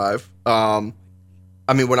Google Drive. When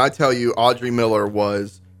I tell you Audrey Miller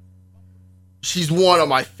she's one of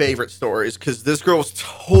my favorite stories because this girl was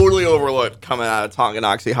totally overlooked coming out of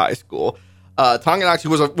Tonganoxie High School.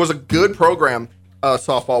 Tonganoxie was a good program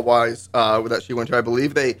softball wise that she went to. I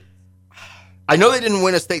believe I know they didn't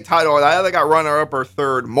win a state title. I either got runner up or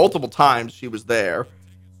third multiple times. She was there.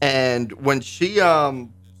 And when she when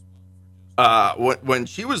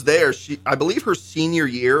she was there, I believe her senior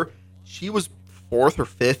year, she was 4th or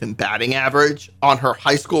 5th in batting average on her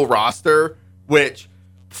high school roster, which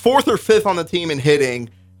 4th or 5th on the team in hitting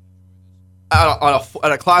at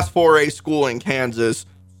a Class 4A school in Kansas.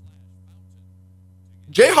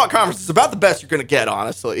 Jayhawk Conference is about the best you're going to get,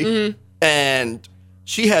 honestly. Mm-hmm. And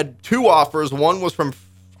she had 2 offers. One was from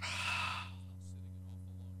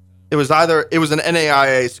It was an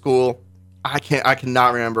NAIA school. I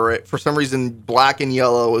cannot remember it. For some reason, black and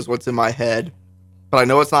yellow is what's in my head. But I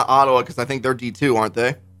know it's not Ottawa because I think they're D2, aren't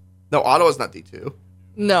they? No, Ottawa's not D2.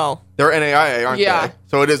 No. They're NAIA, aren't Yeah. they?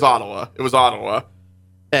 So it is Ottawa. It was Ottawa.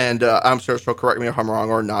 And I'm sure she'll correct me if I'm wrong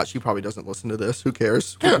or not. She probably doesn't listen to this. Who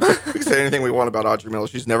cares? We can say anything we want about Audrey Miller.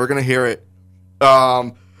 She's never going to hear it.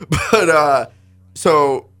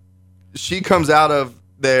 So she comes out of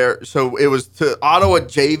there. So it was to Ottawa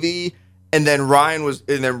JV, and then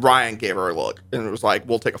Ryan gave her a look, and it was like,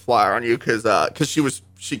 "We'll take a flyer on you," because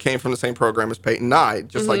she came from the same program as Peyton Nye,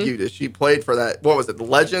 just like you did. She played for that. What was it? The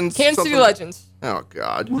Legends. Kansas City Legends. Oh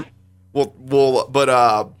God.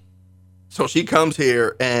 So she comes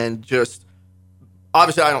here and just,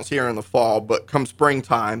 obviously I don't see her in the fall, but come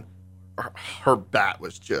springtime, her bat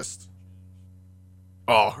was just,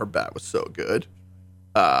 her bat was so good.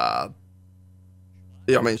 I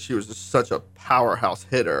mean, she was just such a powerhouse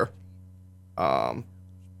hitter. Softball,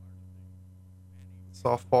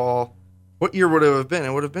 what year would it have been?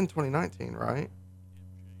 It would have been 2019, right?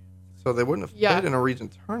 So they wouldn't have played in a region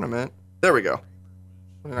tournament. There we go.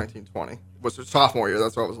 2019-20 was her sophomore year.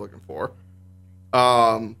 That's what I was looking for.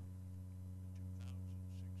 I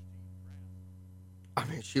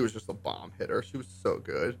mean, she was just a bomb hitter. She was so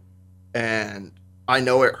good. And I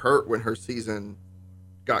know it hurt when her season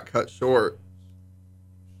got cut short.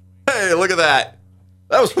 Hey, look at that.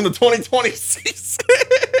 That was from the 2020 season.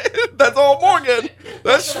 That's all Morgan.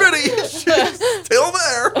 That's Schmitty. She's still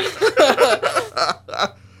there.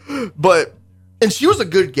 And she was a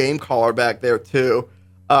good game caller back there, too.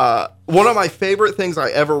 One of my favorite things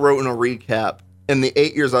I ever wrote in a recap in the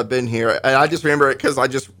 8 years I've been here, and I just remember it because I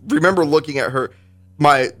just remember looking at her.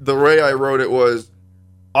 The way I wrote it was,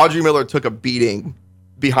 Audrey Miller took a beating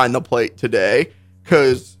behind the plate today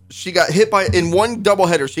because she got hit in one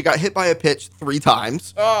doubleheader. She got hit by a pitch 3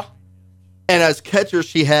 times. Oh. And as catcher,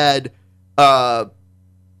 she had 3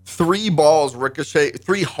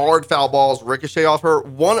 hard foul balls ricochet off her.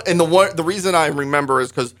 The reason I remember is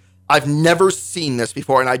because I've never seen this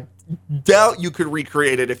before, and I doubt you could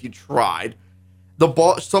recreate it if you tried.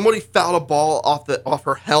 Somebody fouled a ball off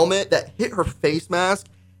her helmet that hit her face mask,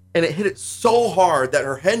 and it hit it so hard that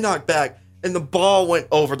her head knocked back, and the ball went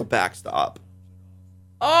over the backstop.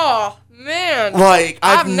 Oh man! Like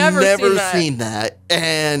I've never seen that,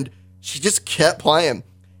 and she just kept playing.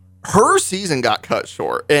 Her season got cut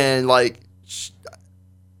short, and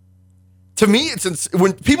to me,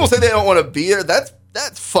 when people say they don't want to be there, that's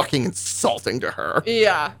fucking insulting to her.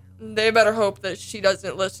 Yeah, they better hope that she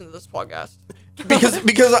doesn't listen to this podcast. because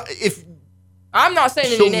if I'm not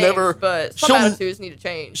saying any names, but some attitudes need to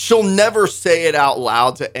change. She'll never say it out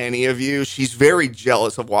loud to any of you. She's very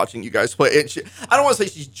jealous of watching you guys play. I don't want to say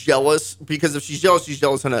she's jealous, because if she's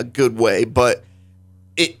jealous in a good way, but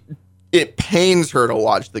it pains her to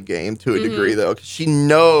watch the game to a degree, though, because she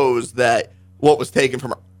knows that what was taken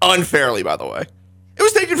from her unfairly, by the way. It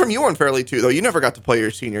was taken from you unfairly, too, though. You never got to play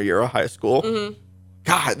your senior year of high school. Mm-hmm.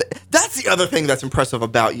 God, that's the other thing that's impressive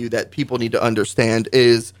about you that people need to understand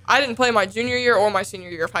is... I didn't play my junior year or my senior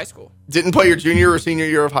year of high school. Didn't play your junior or senior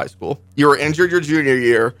year of high school. You were injured your junior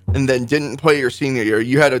year and then didn't play your senior year.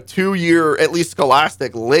 You had a 2-year, at least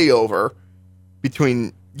scholastic, layover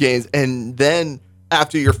between games. And then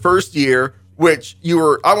after your first year, which you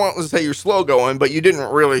were, I won't say you're slow going, but you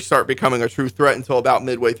didn't really start becoming a true threat until about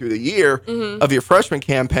midway through the year of your freshman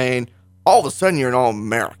campaign. All of a sudden, you're an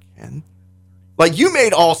All-American. Like, you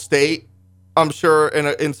made All-State, I'm sure,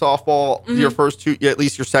 in softball your first 2, at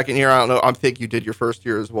least your second year. I don't know. I think you did your first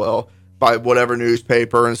year as well by whatever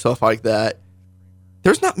newspaper and stuff like that.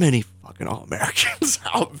 There's not many fucking All-Americans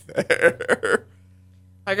out there.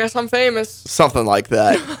 I guess I'm famous. Something like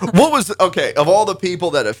that. Of all the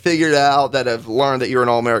people that have figured out, that have learned that you're an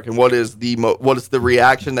All-American, what is the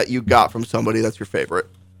reaction that you got from somebody that's your favorite?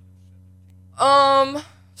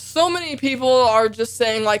 So many people are just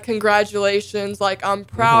saying, like, congratulations, like, I'm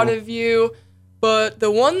proud of you. But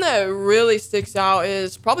the one that really sticks out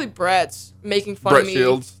is probably Brett's making fun of me.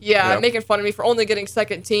 Shields. Yeah, making fun of me for only getting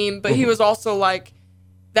second team. But he was also like,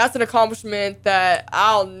 that's an accomplishment that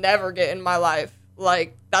I'll never get in my life.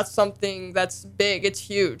 Like, that's something that's big. It's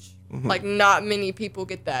huge. Like, not many people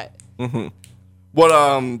get that.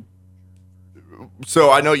 So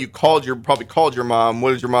I know you probably called your mom.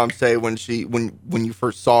 What did your mom say when you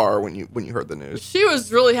first saw her, when you heard the news? She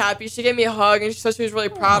was really happy. She gave me a hug, and she said she was really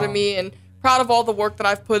proud of me and proud of all the work that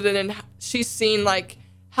I've put in, and she's seen, like,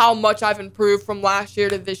 how much I've improved from last year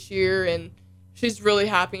to this year, and she's really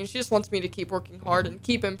happy, and she just wants me to keep working hard and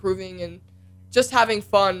keep improving and just having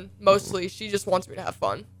fun, mostly. She just wants me to have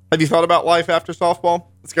fun. Have you thought about life after softball?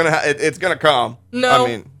 It's gonna come.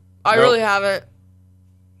 No, I really haven't.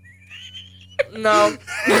 No.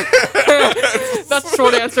 That's the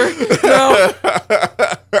short answer. No.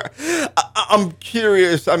 I'm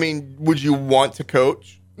curious. I mean, would you want to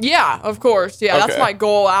coach? Yeah, of course. Yeah, that's Okay. my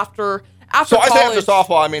goal after So college. I say after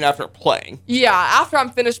softball, I mean after playing. Yeah, after I'm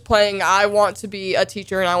finished playing, I want to be a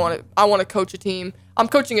teacher and I want to coach a team. I'm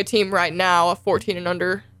coaching a team right now, a 14 and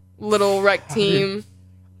under little rec team.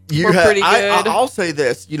 We're pretty good. I'll say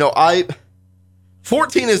this.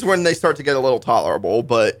 14 is when they start to get a little tolerable,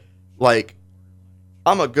 but like,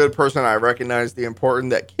 I'm a good person. I recognize the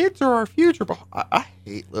importance that kids are our future, but I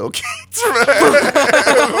hate little kids. Kids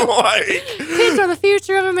are the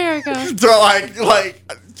future of America. So like,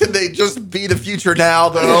 can they just be the future now,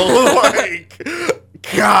 though? Like,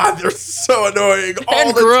 God, they're so annoying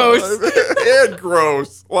all the gross. time. And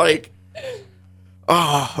gross. Like,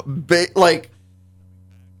 like,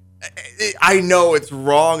 I know it's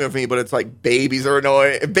wrong of me, but it's like babies are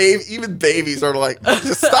annoying. Even babies are like,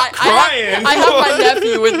 just stop crying. I have my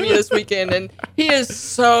nephew with me this weekend, and he is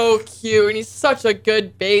so cute, and he's such a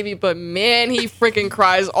good baby, but man, he freaking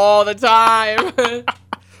cries all the time.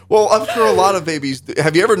 Well, I'm sure a lot of babies.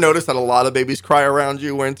 Have you ever noticed that a lot of babies cry around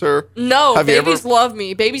you, Winter? No, babies love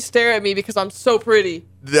me. Babies stare at me because I'm so pretty.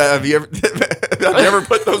 Have you ever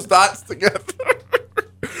put those dots together?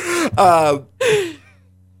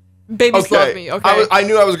 Babies love me. Okay. I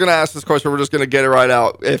knew I was going to ask this question. We're just going to get it right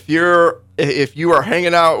out. If you are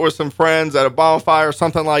hanging out with some friends at a bonfire or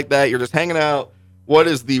something like that, you're just hanging out. What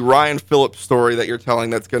is the Ryan Phillips story that you're telling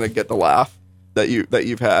that's going to get the laugh that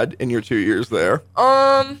you've had in your 2 years there?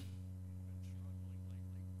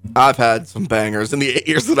 I've had some bangers in the 8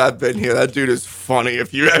 years that I've been here. That dude is funny.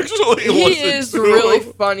 If you actually listen to him. He is really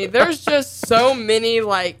funny. There's just so many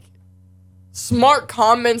like smart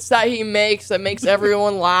comments that he makes that makes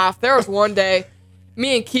everyone laugh. There was one day,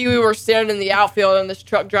 me and Kiwi were standing in the outfield and this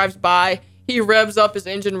truck drives by. He revs up his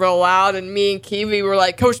engine real loud, and me and Kiwi were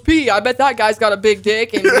like, Coach P, I bet that guy's got a big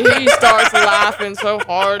dick. And he starts laughing so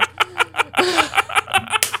hard.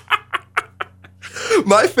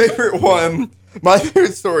 My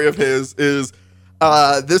favorite story of his is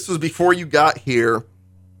this was before you got here.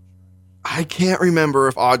 I can't remember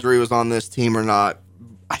if Audrey was on this team or not.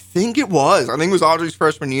 I think it was. I think it was Audrey's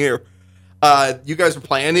freshman year. You guys were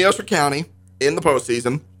playing the Osher County in the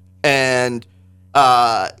postseason, and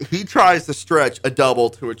he tries to stretch a double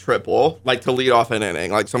to a triple, like to lead off an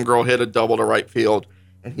inning. Like some girl hit a double to right field,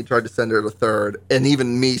 and he tried to send her to third. And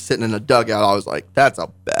even me sitting in a dugout, I was like, that's a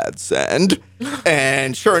bad send.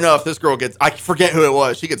 And sure enough, this girl I forget who it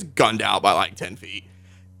was. She gets gunned out by like 10 feet.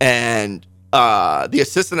 And the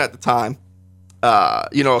assistant at the time, a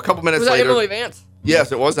couple minutes later. Was that Emily Vance?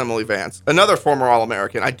 Yes, it was Emily Vance, another former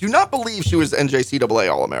All-American. I do not believe she was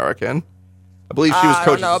NJCAA All-American. I believe she was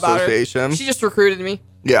Coaches Association. Her. She just recruited me.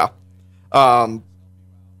 Yeah.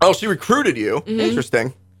 She recruited you. Mm-hmm.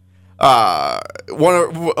 Interesting.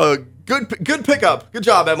 Good pickup. Good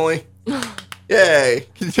job, Emily. Yay.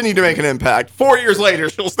 Continue to make an impact. 4 years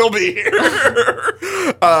later, she'll still be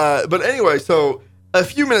here. But anyway, so a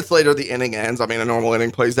few minutes later, the inning ends. I mean, a normal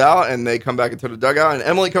inning plays out, and they come back into the dugout, and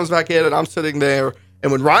Emily comes back in, and I'm sitting there.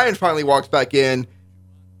 And when Ryan finally walks back in,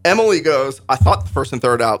 Emily goes, I thought the first and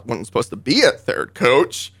third out wasn't supposed to be at third,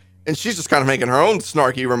 Coach. And she's just kind of making her own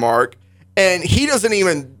snarky remark. And he doesn't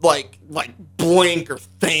even, like blink or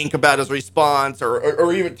think about his response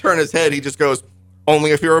or even turn his head. He just goes,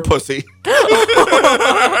 only if you're a pussy.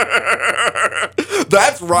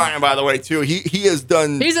 That's Ryan, by the way, too. He has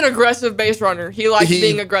done... He's an aggressive base runner. He likes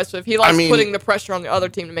being aggressive. He likes putting the pressure on the other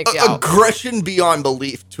team to make the out. Aggression beyond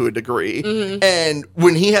belief to a degree. Mm-hmm. And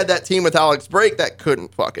when he had that team with Alex Brake that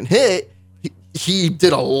couldn't fucking hit, he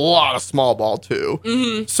did a lot of small ball, too.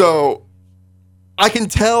 Mm-hmm. So I can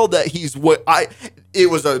tell that it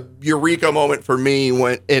was a eureka moment for me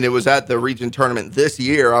and it was at the region tournament this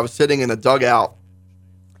year. I was sitting in a dugout,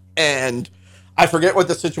 and I forget what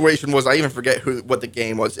the situation was. I even forget what the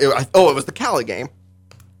game was. It was the Cali game.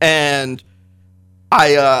 And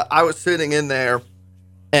I was sitting in there,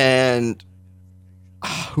 and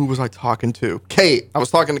who was I talking to? Kate. I was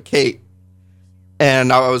talking to Kate,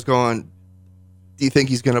 and I was going, do you think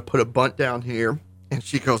he's going to put a bunt down here? And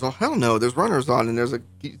she goes, oh, hell no. There's runners on, and there's a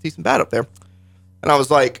decent bat up there. And I was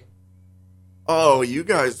like, oh, you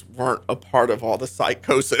guys weren't a part of all the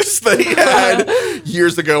psychosis that he had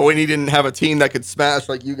years ago when he didn't have a team that could smash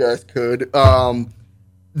like you guys could.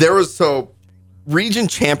 There was region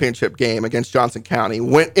championship game against Johnson County.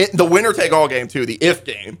 The winner take all game too, the if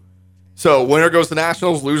game. So winner goes to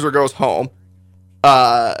nationals, loser goes home.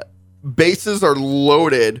 Bases are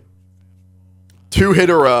loaded,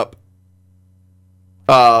 2-hitter up,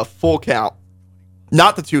 full count.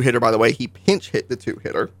 Not the 2-hitter, by the way. He pinch hit the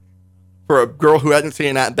 2-hitter for a girl who hadn't seen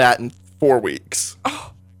an at-bat in 4 weeks.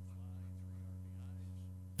 Oh.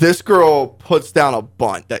 This girl puts down a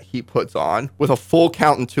bunt that he puts on with a full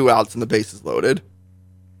count and 2 outs and the bases loaded.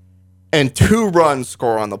 And 2 runs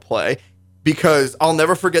score on the play because I'll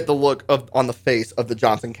never forget the look on the face of the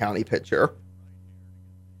Johnson County pitcher.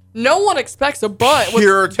 No one expects a bunt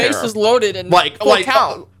Pure with bases loaded and full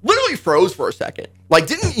count. Literally froze for a second. Like,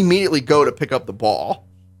 didn't immediately go to pick up the ball.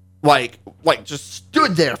 Like just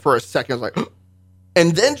stood there for a second. Like,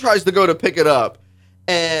 and then tries to go to pick it up.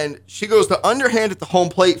 And she goes to underhand at the home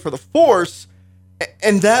plate for the force.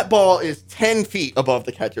 And that ball is 10 feet above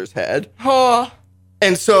the catcher's head. Huh.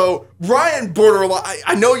 And so Ryan borderline,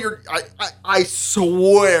 I know I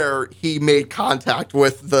swear he made contact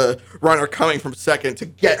with the runner coming from second to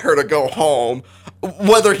get her to go home.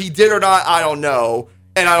 Whether he did or not, I don't know.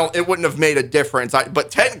 And it wouldn't have made a difference.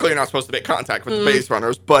 But technically you're not supposed to make contact with the base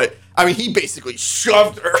runners. But I mean, he basically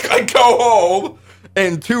shoved her, like, go home.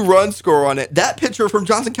 And 2 runs score on it. That pitcher from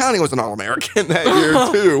Johnson County was an All-American that year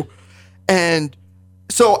too. And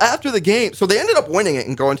so after the game, so they ended up winning it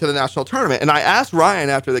and going to the national tournament. And I asked Ryan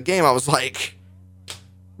after the game, I was like,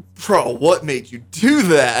 bro, what made you do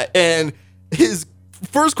that? And his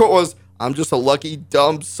first quote was, I'm just a lucky,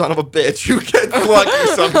 dumb son of a bitch who gets lucky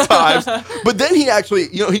sometimes. But then he actually,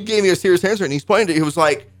 he gave me a serious answer and he explained it. He was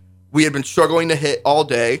like, we had been struggling to hit all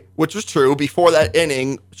day, which was true. Before that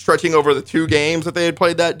inning, stretching over the 2 games that they had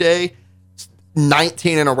played that day,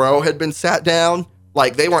 19 in a row had been sat down.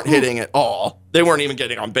 Like, they weren't hitting at all. They weren't even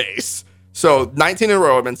getting on base. So 19 in a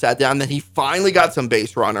row had been sat down. Then he finally got some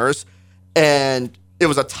base runners. And it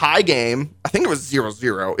was a tie game. I think it was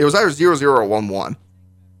 0-0. It was either 0-0 or 1-1.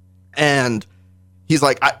 And he's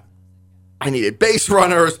like, I needed base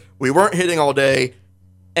runners. We weren't hitting all day.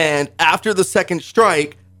 And after the second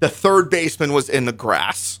strike, the third baseman was in the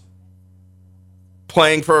grass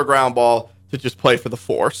playing for a ground ball to just play for the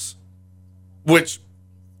force, which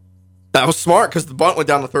that was smart because the bunt went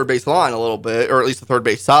down the third base line a little bit, or at least the third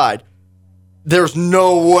base side. There's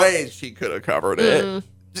no way she could have covered it.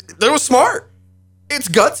 That was smart. It's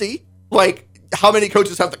gutsy. Like, how many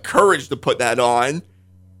coaches have the courage to put that on?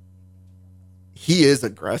 He is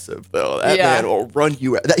aggressive, though. That man will run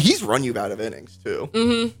you out. He's run you out of innings, too.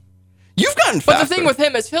 Mm-hmm. You've gotten faster. But the thing with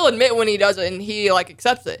him is he'll admit when he does it and he, like,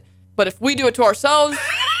 accepts it. But if we do it to ourselves,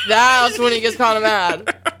 that's when he gets kind of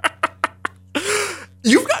mad.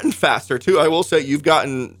 You've gotten faster, too. I will say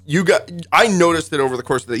I noticed it over the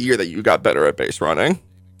course of the year that you got better at base running.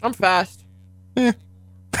 I'm fast.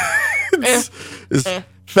 Fast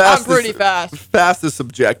I'm pretty fast. Fast is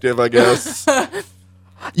subjective, I guess.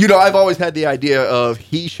 I've always had the idea of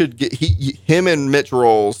him and Mitch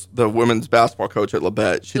Rolls, the women's basketball coach at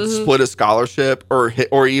Labette, should split a scholarship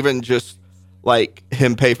or even just like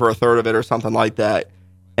him pay for a third of it or something like that.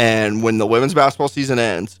 And when the women's basketball season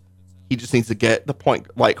ends, he just needs to get the point,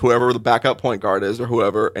 like whoever the backup point guard is or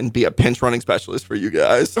whoever, and be a pinch running specialist for you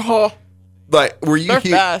guys. Oh, like, were you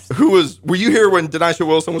here? Were you here when Denisha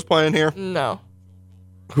Wilson was playing here? No.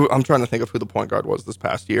 I'm trying to think of who the point guard was this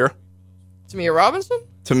past year. Tamia Robinson?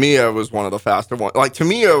 Tamia was one of the faster ones. Like,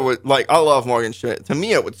 Tamia would, I love Morgan Schmidt.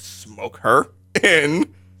 Tamia would smoke her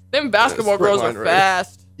in. Them basketball girls are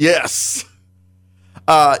fast. Yes.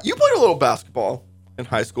 You played a little basketball in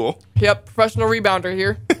high school. Yep, professional rebounder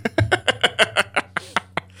here.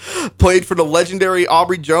 Played for the legendary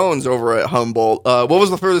Aubrey Jones over at Humboldt. What was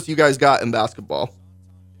the furthest you guys got in basketball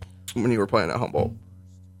when you were playing at Humboldt?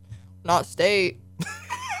 Not state.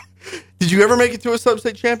 Did you ever make it to a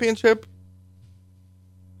sub-state championship?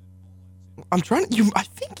 I think you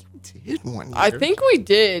did one year. I think we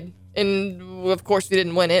did. And, of course, we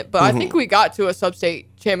didn't win it. But I think we got to a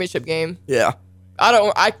sub-state championship game. Yeah.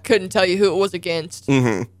 I couldn't tell you who it was against.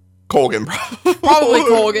 Mm-hmm. Colgan, probably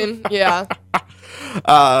Colgan, yeah.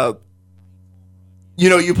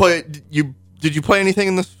 Did you play anything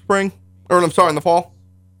in the spring? Or I'm sorry, in the fall?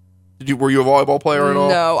 Were you a volleyball player at all?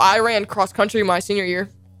 No, I ran cross country my senior year.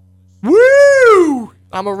 Woo!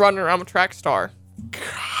 I'm a runner. I'm a track star. God.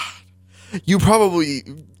 You probably,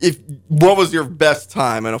 what was your best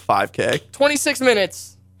time in a 5K? 26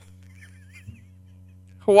 minutes.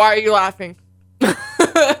 Why are you laughing? Because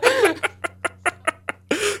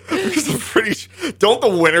I'm pretty sure, don't the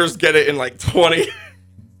winners get it in like 20?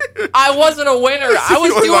 I wasn't a winner. I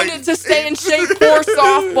was doing it to stay in shape for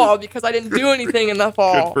softball because I didn't do anything in the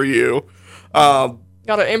fall. Good for you.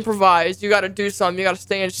 Gotta improvise. You gotta do something. You gotta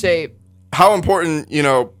stay in shape. How important,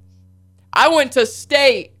 I went to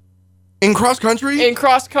state. In cross country? In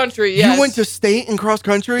cross country, yes. You went to state in cross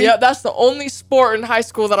country? Yeah, that's the only sport in high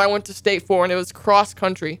school that I went to state for, and it was cross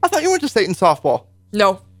country. I thought you went to state in softball.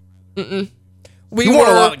 No. Mm-mm. You won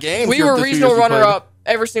a lot of games. We were regional runner-up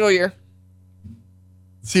every single year.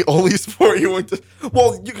 It's the only sport you went to.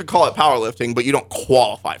 Well, you could call it powerlifting, but you don't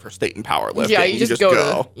qualify for state in powerlifting. Yeah, you just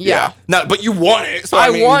go. Yeah. No, but you won it. So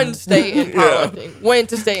I won state in powerlifting. Yeah. Went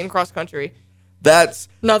to state in cross country. That's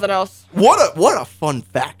nothing else. What a fun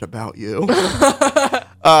fact about you.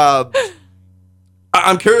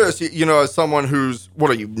 I'm curious. As someone who's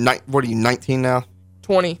what are you 19 now?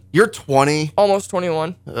 20. You're 20. Almost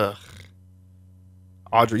 21. Ugh.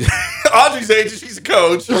 Audrey's age, she's a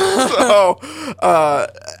coach. So,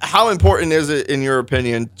 how important is it, in your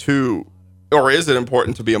opinion, is it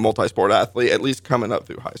important to be a multi-sport athlete, at least coming up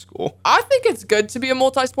through high school? I think it's good to be a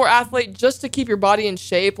multi-sport athlete just to keep your body in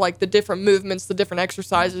shape, like the different movements, the different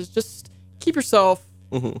exercises. Just keep yourself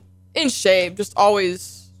in shape, just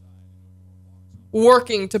always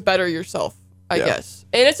working to better yourself, I guess.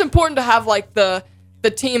 And it's important to have, like, the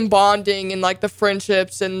team bonding and like the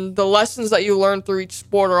friendships and the lessons that you learn through each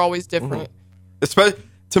sport are always different. Especially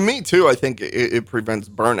to me too, I think it prevents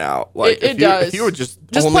burnout. Like it does. If you would just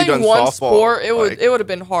only playing done one softball, sport, it would have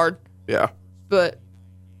been hard. Yeah, but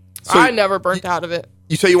so I never burnt out of it.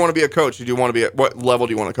 You say you want to be a coach. Do you want to be at what level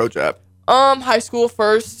do you want to coach at? High school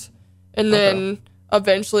first, and then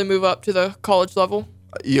eventually move up to the college level.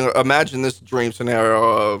 Imagine this dream scenario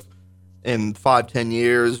of in 5-10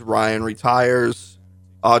 years, Ryan retires.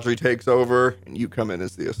 Audrey takes over, and you come in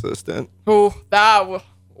as the assistant. Oh,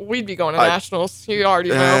 we'd be going to nationals. You already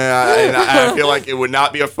know. I feel like it would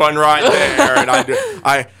not be a fun ride there,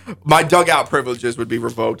 and my dugout privileges would be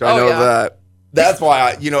revoked. I know that. That's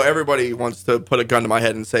why everybody wants to put a gun to my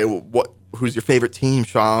head and say, well, who's your favorite team,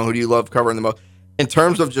 Sean? Who do you love covering the most? In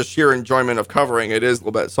terms of just sheer enjoyment of covering, it is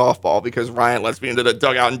Labette softball because Ryan lets me into the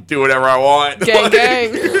dugout and do whatever I want.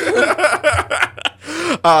 Gang.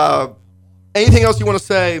 Anything else you want to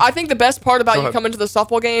say? I think the best part about you coming to the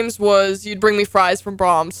softball games was you'd bring me fries from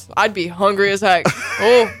Brahms. I'd be hungry as heck.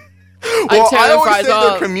 Oh, well, I always say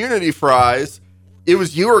they're community fries. It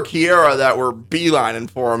was you or Kiera that were beelining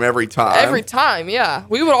for them every time. Every time, yeah.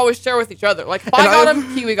 We would always share with each other. Like, if I got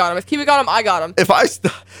him, Kiwi got him. If Kiwi got him, I got him.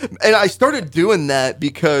 And I started doing that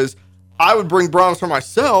because I would bring Brahms for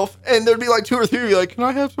myself, and there'd be like 2 or 3 of you like, can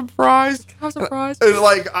I have some fries? Can I have some fries? And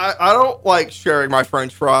like, I don't like sharing my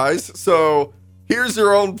French fries, so here's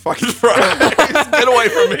your own fucking fries. Get away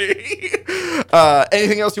from me.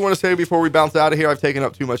 Anything else you want to say before we bounce out of here? I've taken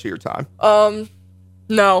up too much of your time.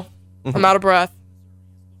 No. I'm out of breath.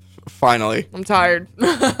 Finally. I'm tired.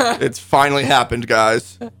 It's finally happened,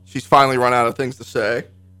 guys. She's finally run out of things to say.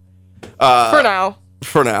 For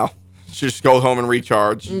now. Just go home and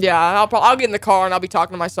recharge. Yeah, I'll get in the car and I'll be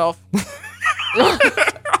talking to myself.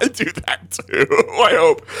 I do that too.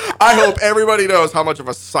 I hope everybody knows how much of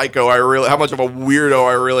a psycho how much of a weirdo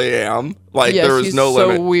I really am. Like there was no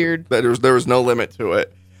limit. So weird. There was no limit to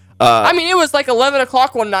it. It was like 11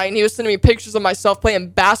 o'clock one night, and he was sending me pictures of myself playing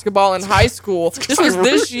basketball in high school. This was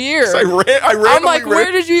this year. I'm like,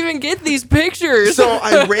 where did you even get these pictures? So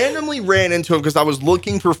I randomly ran into him because I was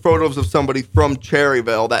looking for photos of somebody from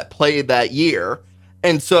Cherryville that played that year.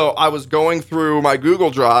 And so I was going through my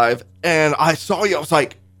Google Drive, and I saw you. I was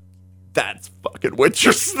like, that's fucking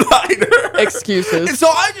Winter Snyder. Excuses. And so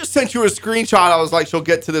I just sent you a screenshot. I was like, she'll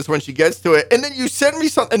get to this when she gets to it. And then you sent me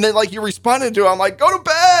something, and then like you responded to it. I'm like, go to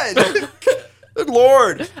bed. Good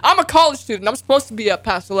Lord. I'm a college student. I'm supposed to be up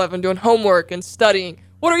past 11 doing homework and studying.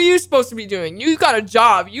 What are you supposed to be doing? You got a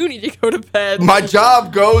job. You need to go to bed. My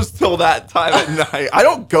job goes till that time at night. I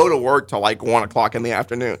don't go to work till like 1 o'clock in the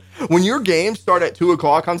afternoon. When your games start at 2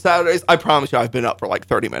 o'clock on Saturdays, I promise you I've been up for like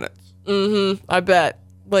 30 minutes. I bet.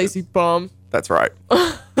 Lazy bum. That's right.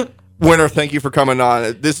 Winter, thank you for coming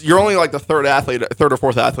on. You're only like the third or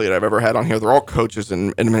fourth athlete I've ever had on here. They're all coaches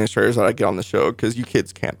and administrators that I get on the show because you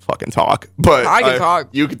kids can't fucking talk. But I can talk.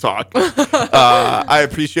 You can talk. I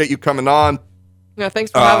appreciate you coming on. Yeah,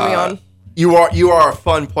 thanks for having me on. You are a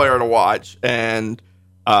fun player to watch, and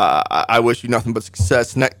I wish you nothing but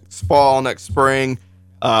success next fall, next spring.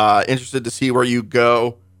 Interested to see where you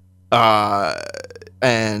go,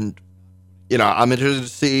 and I'm interested to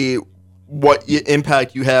see what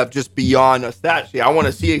impact you have just beyond a stat sheet. I want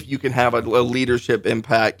to see if you can have a leadership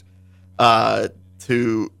impact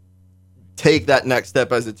to take that next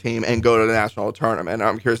step as a team and go to the national tournament.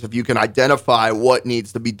 I'm curious if you can identify what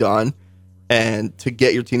needs to be done and to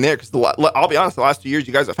get your team there. Because I'll be honest, the last 2 years,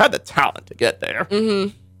 you guys have had the talent to get there.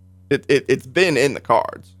 It's been in the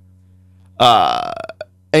cards.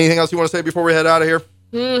 Anything else you want to say before we head out of here?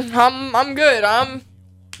 I'm good. I'm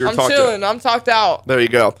chilling. I'm talked out. There you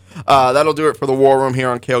go. That'll do it for the War Room here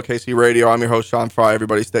on KOKC Radio. I'm your host, Sean Fry.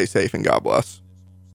 Everybody stay safe and God bless.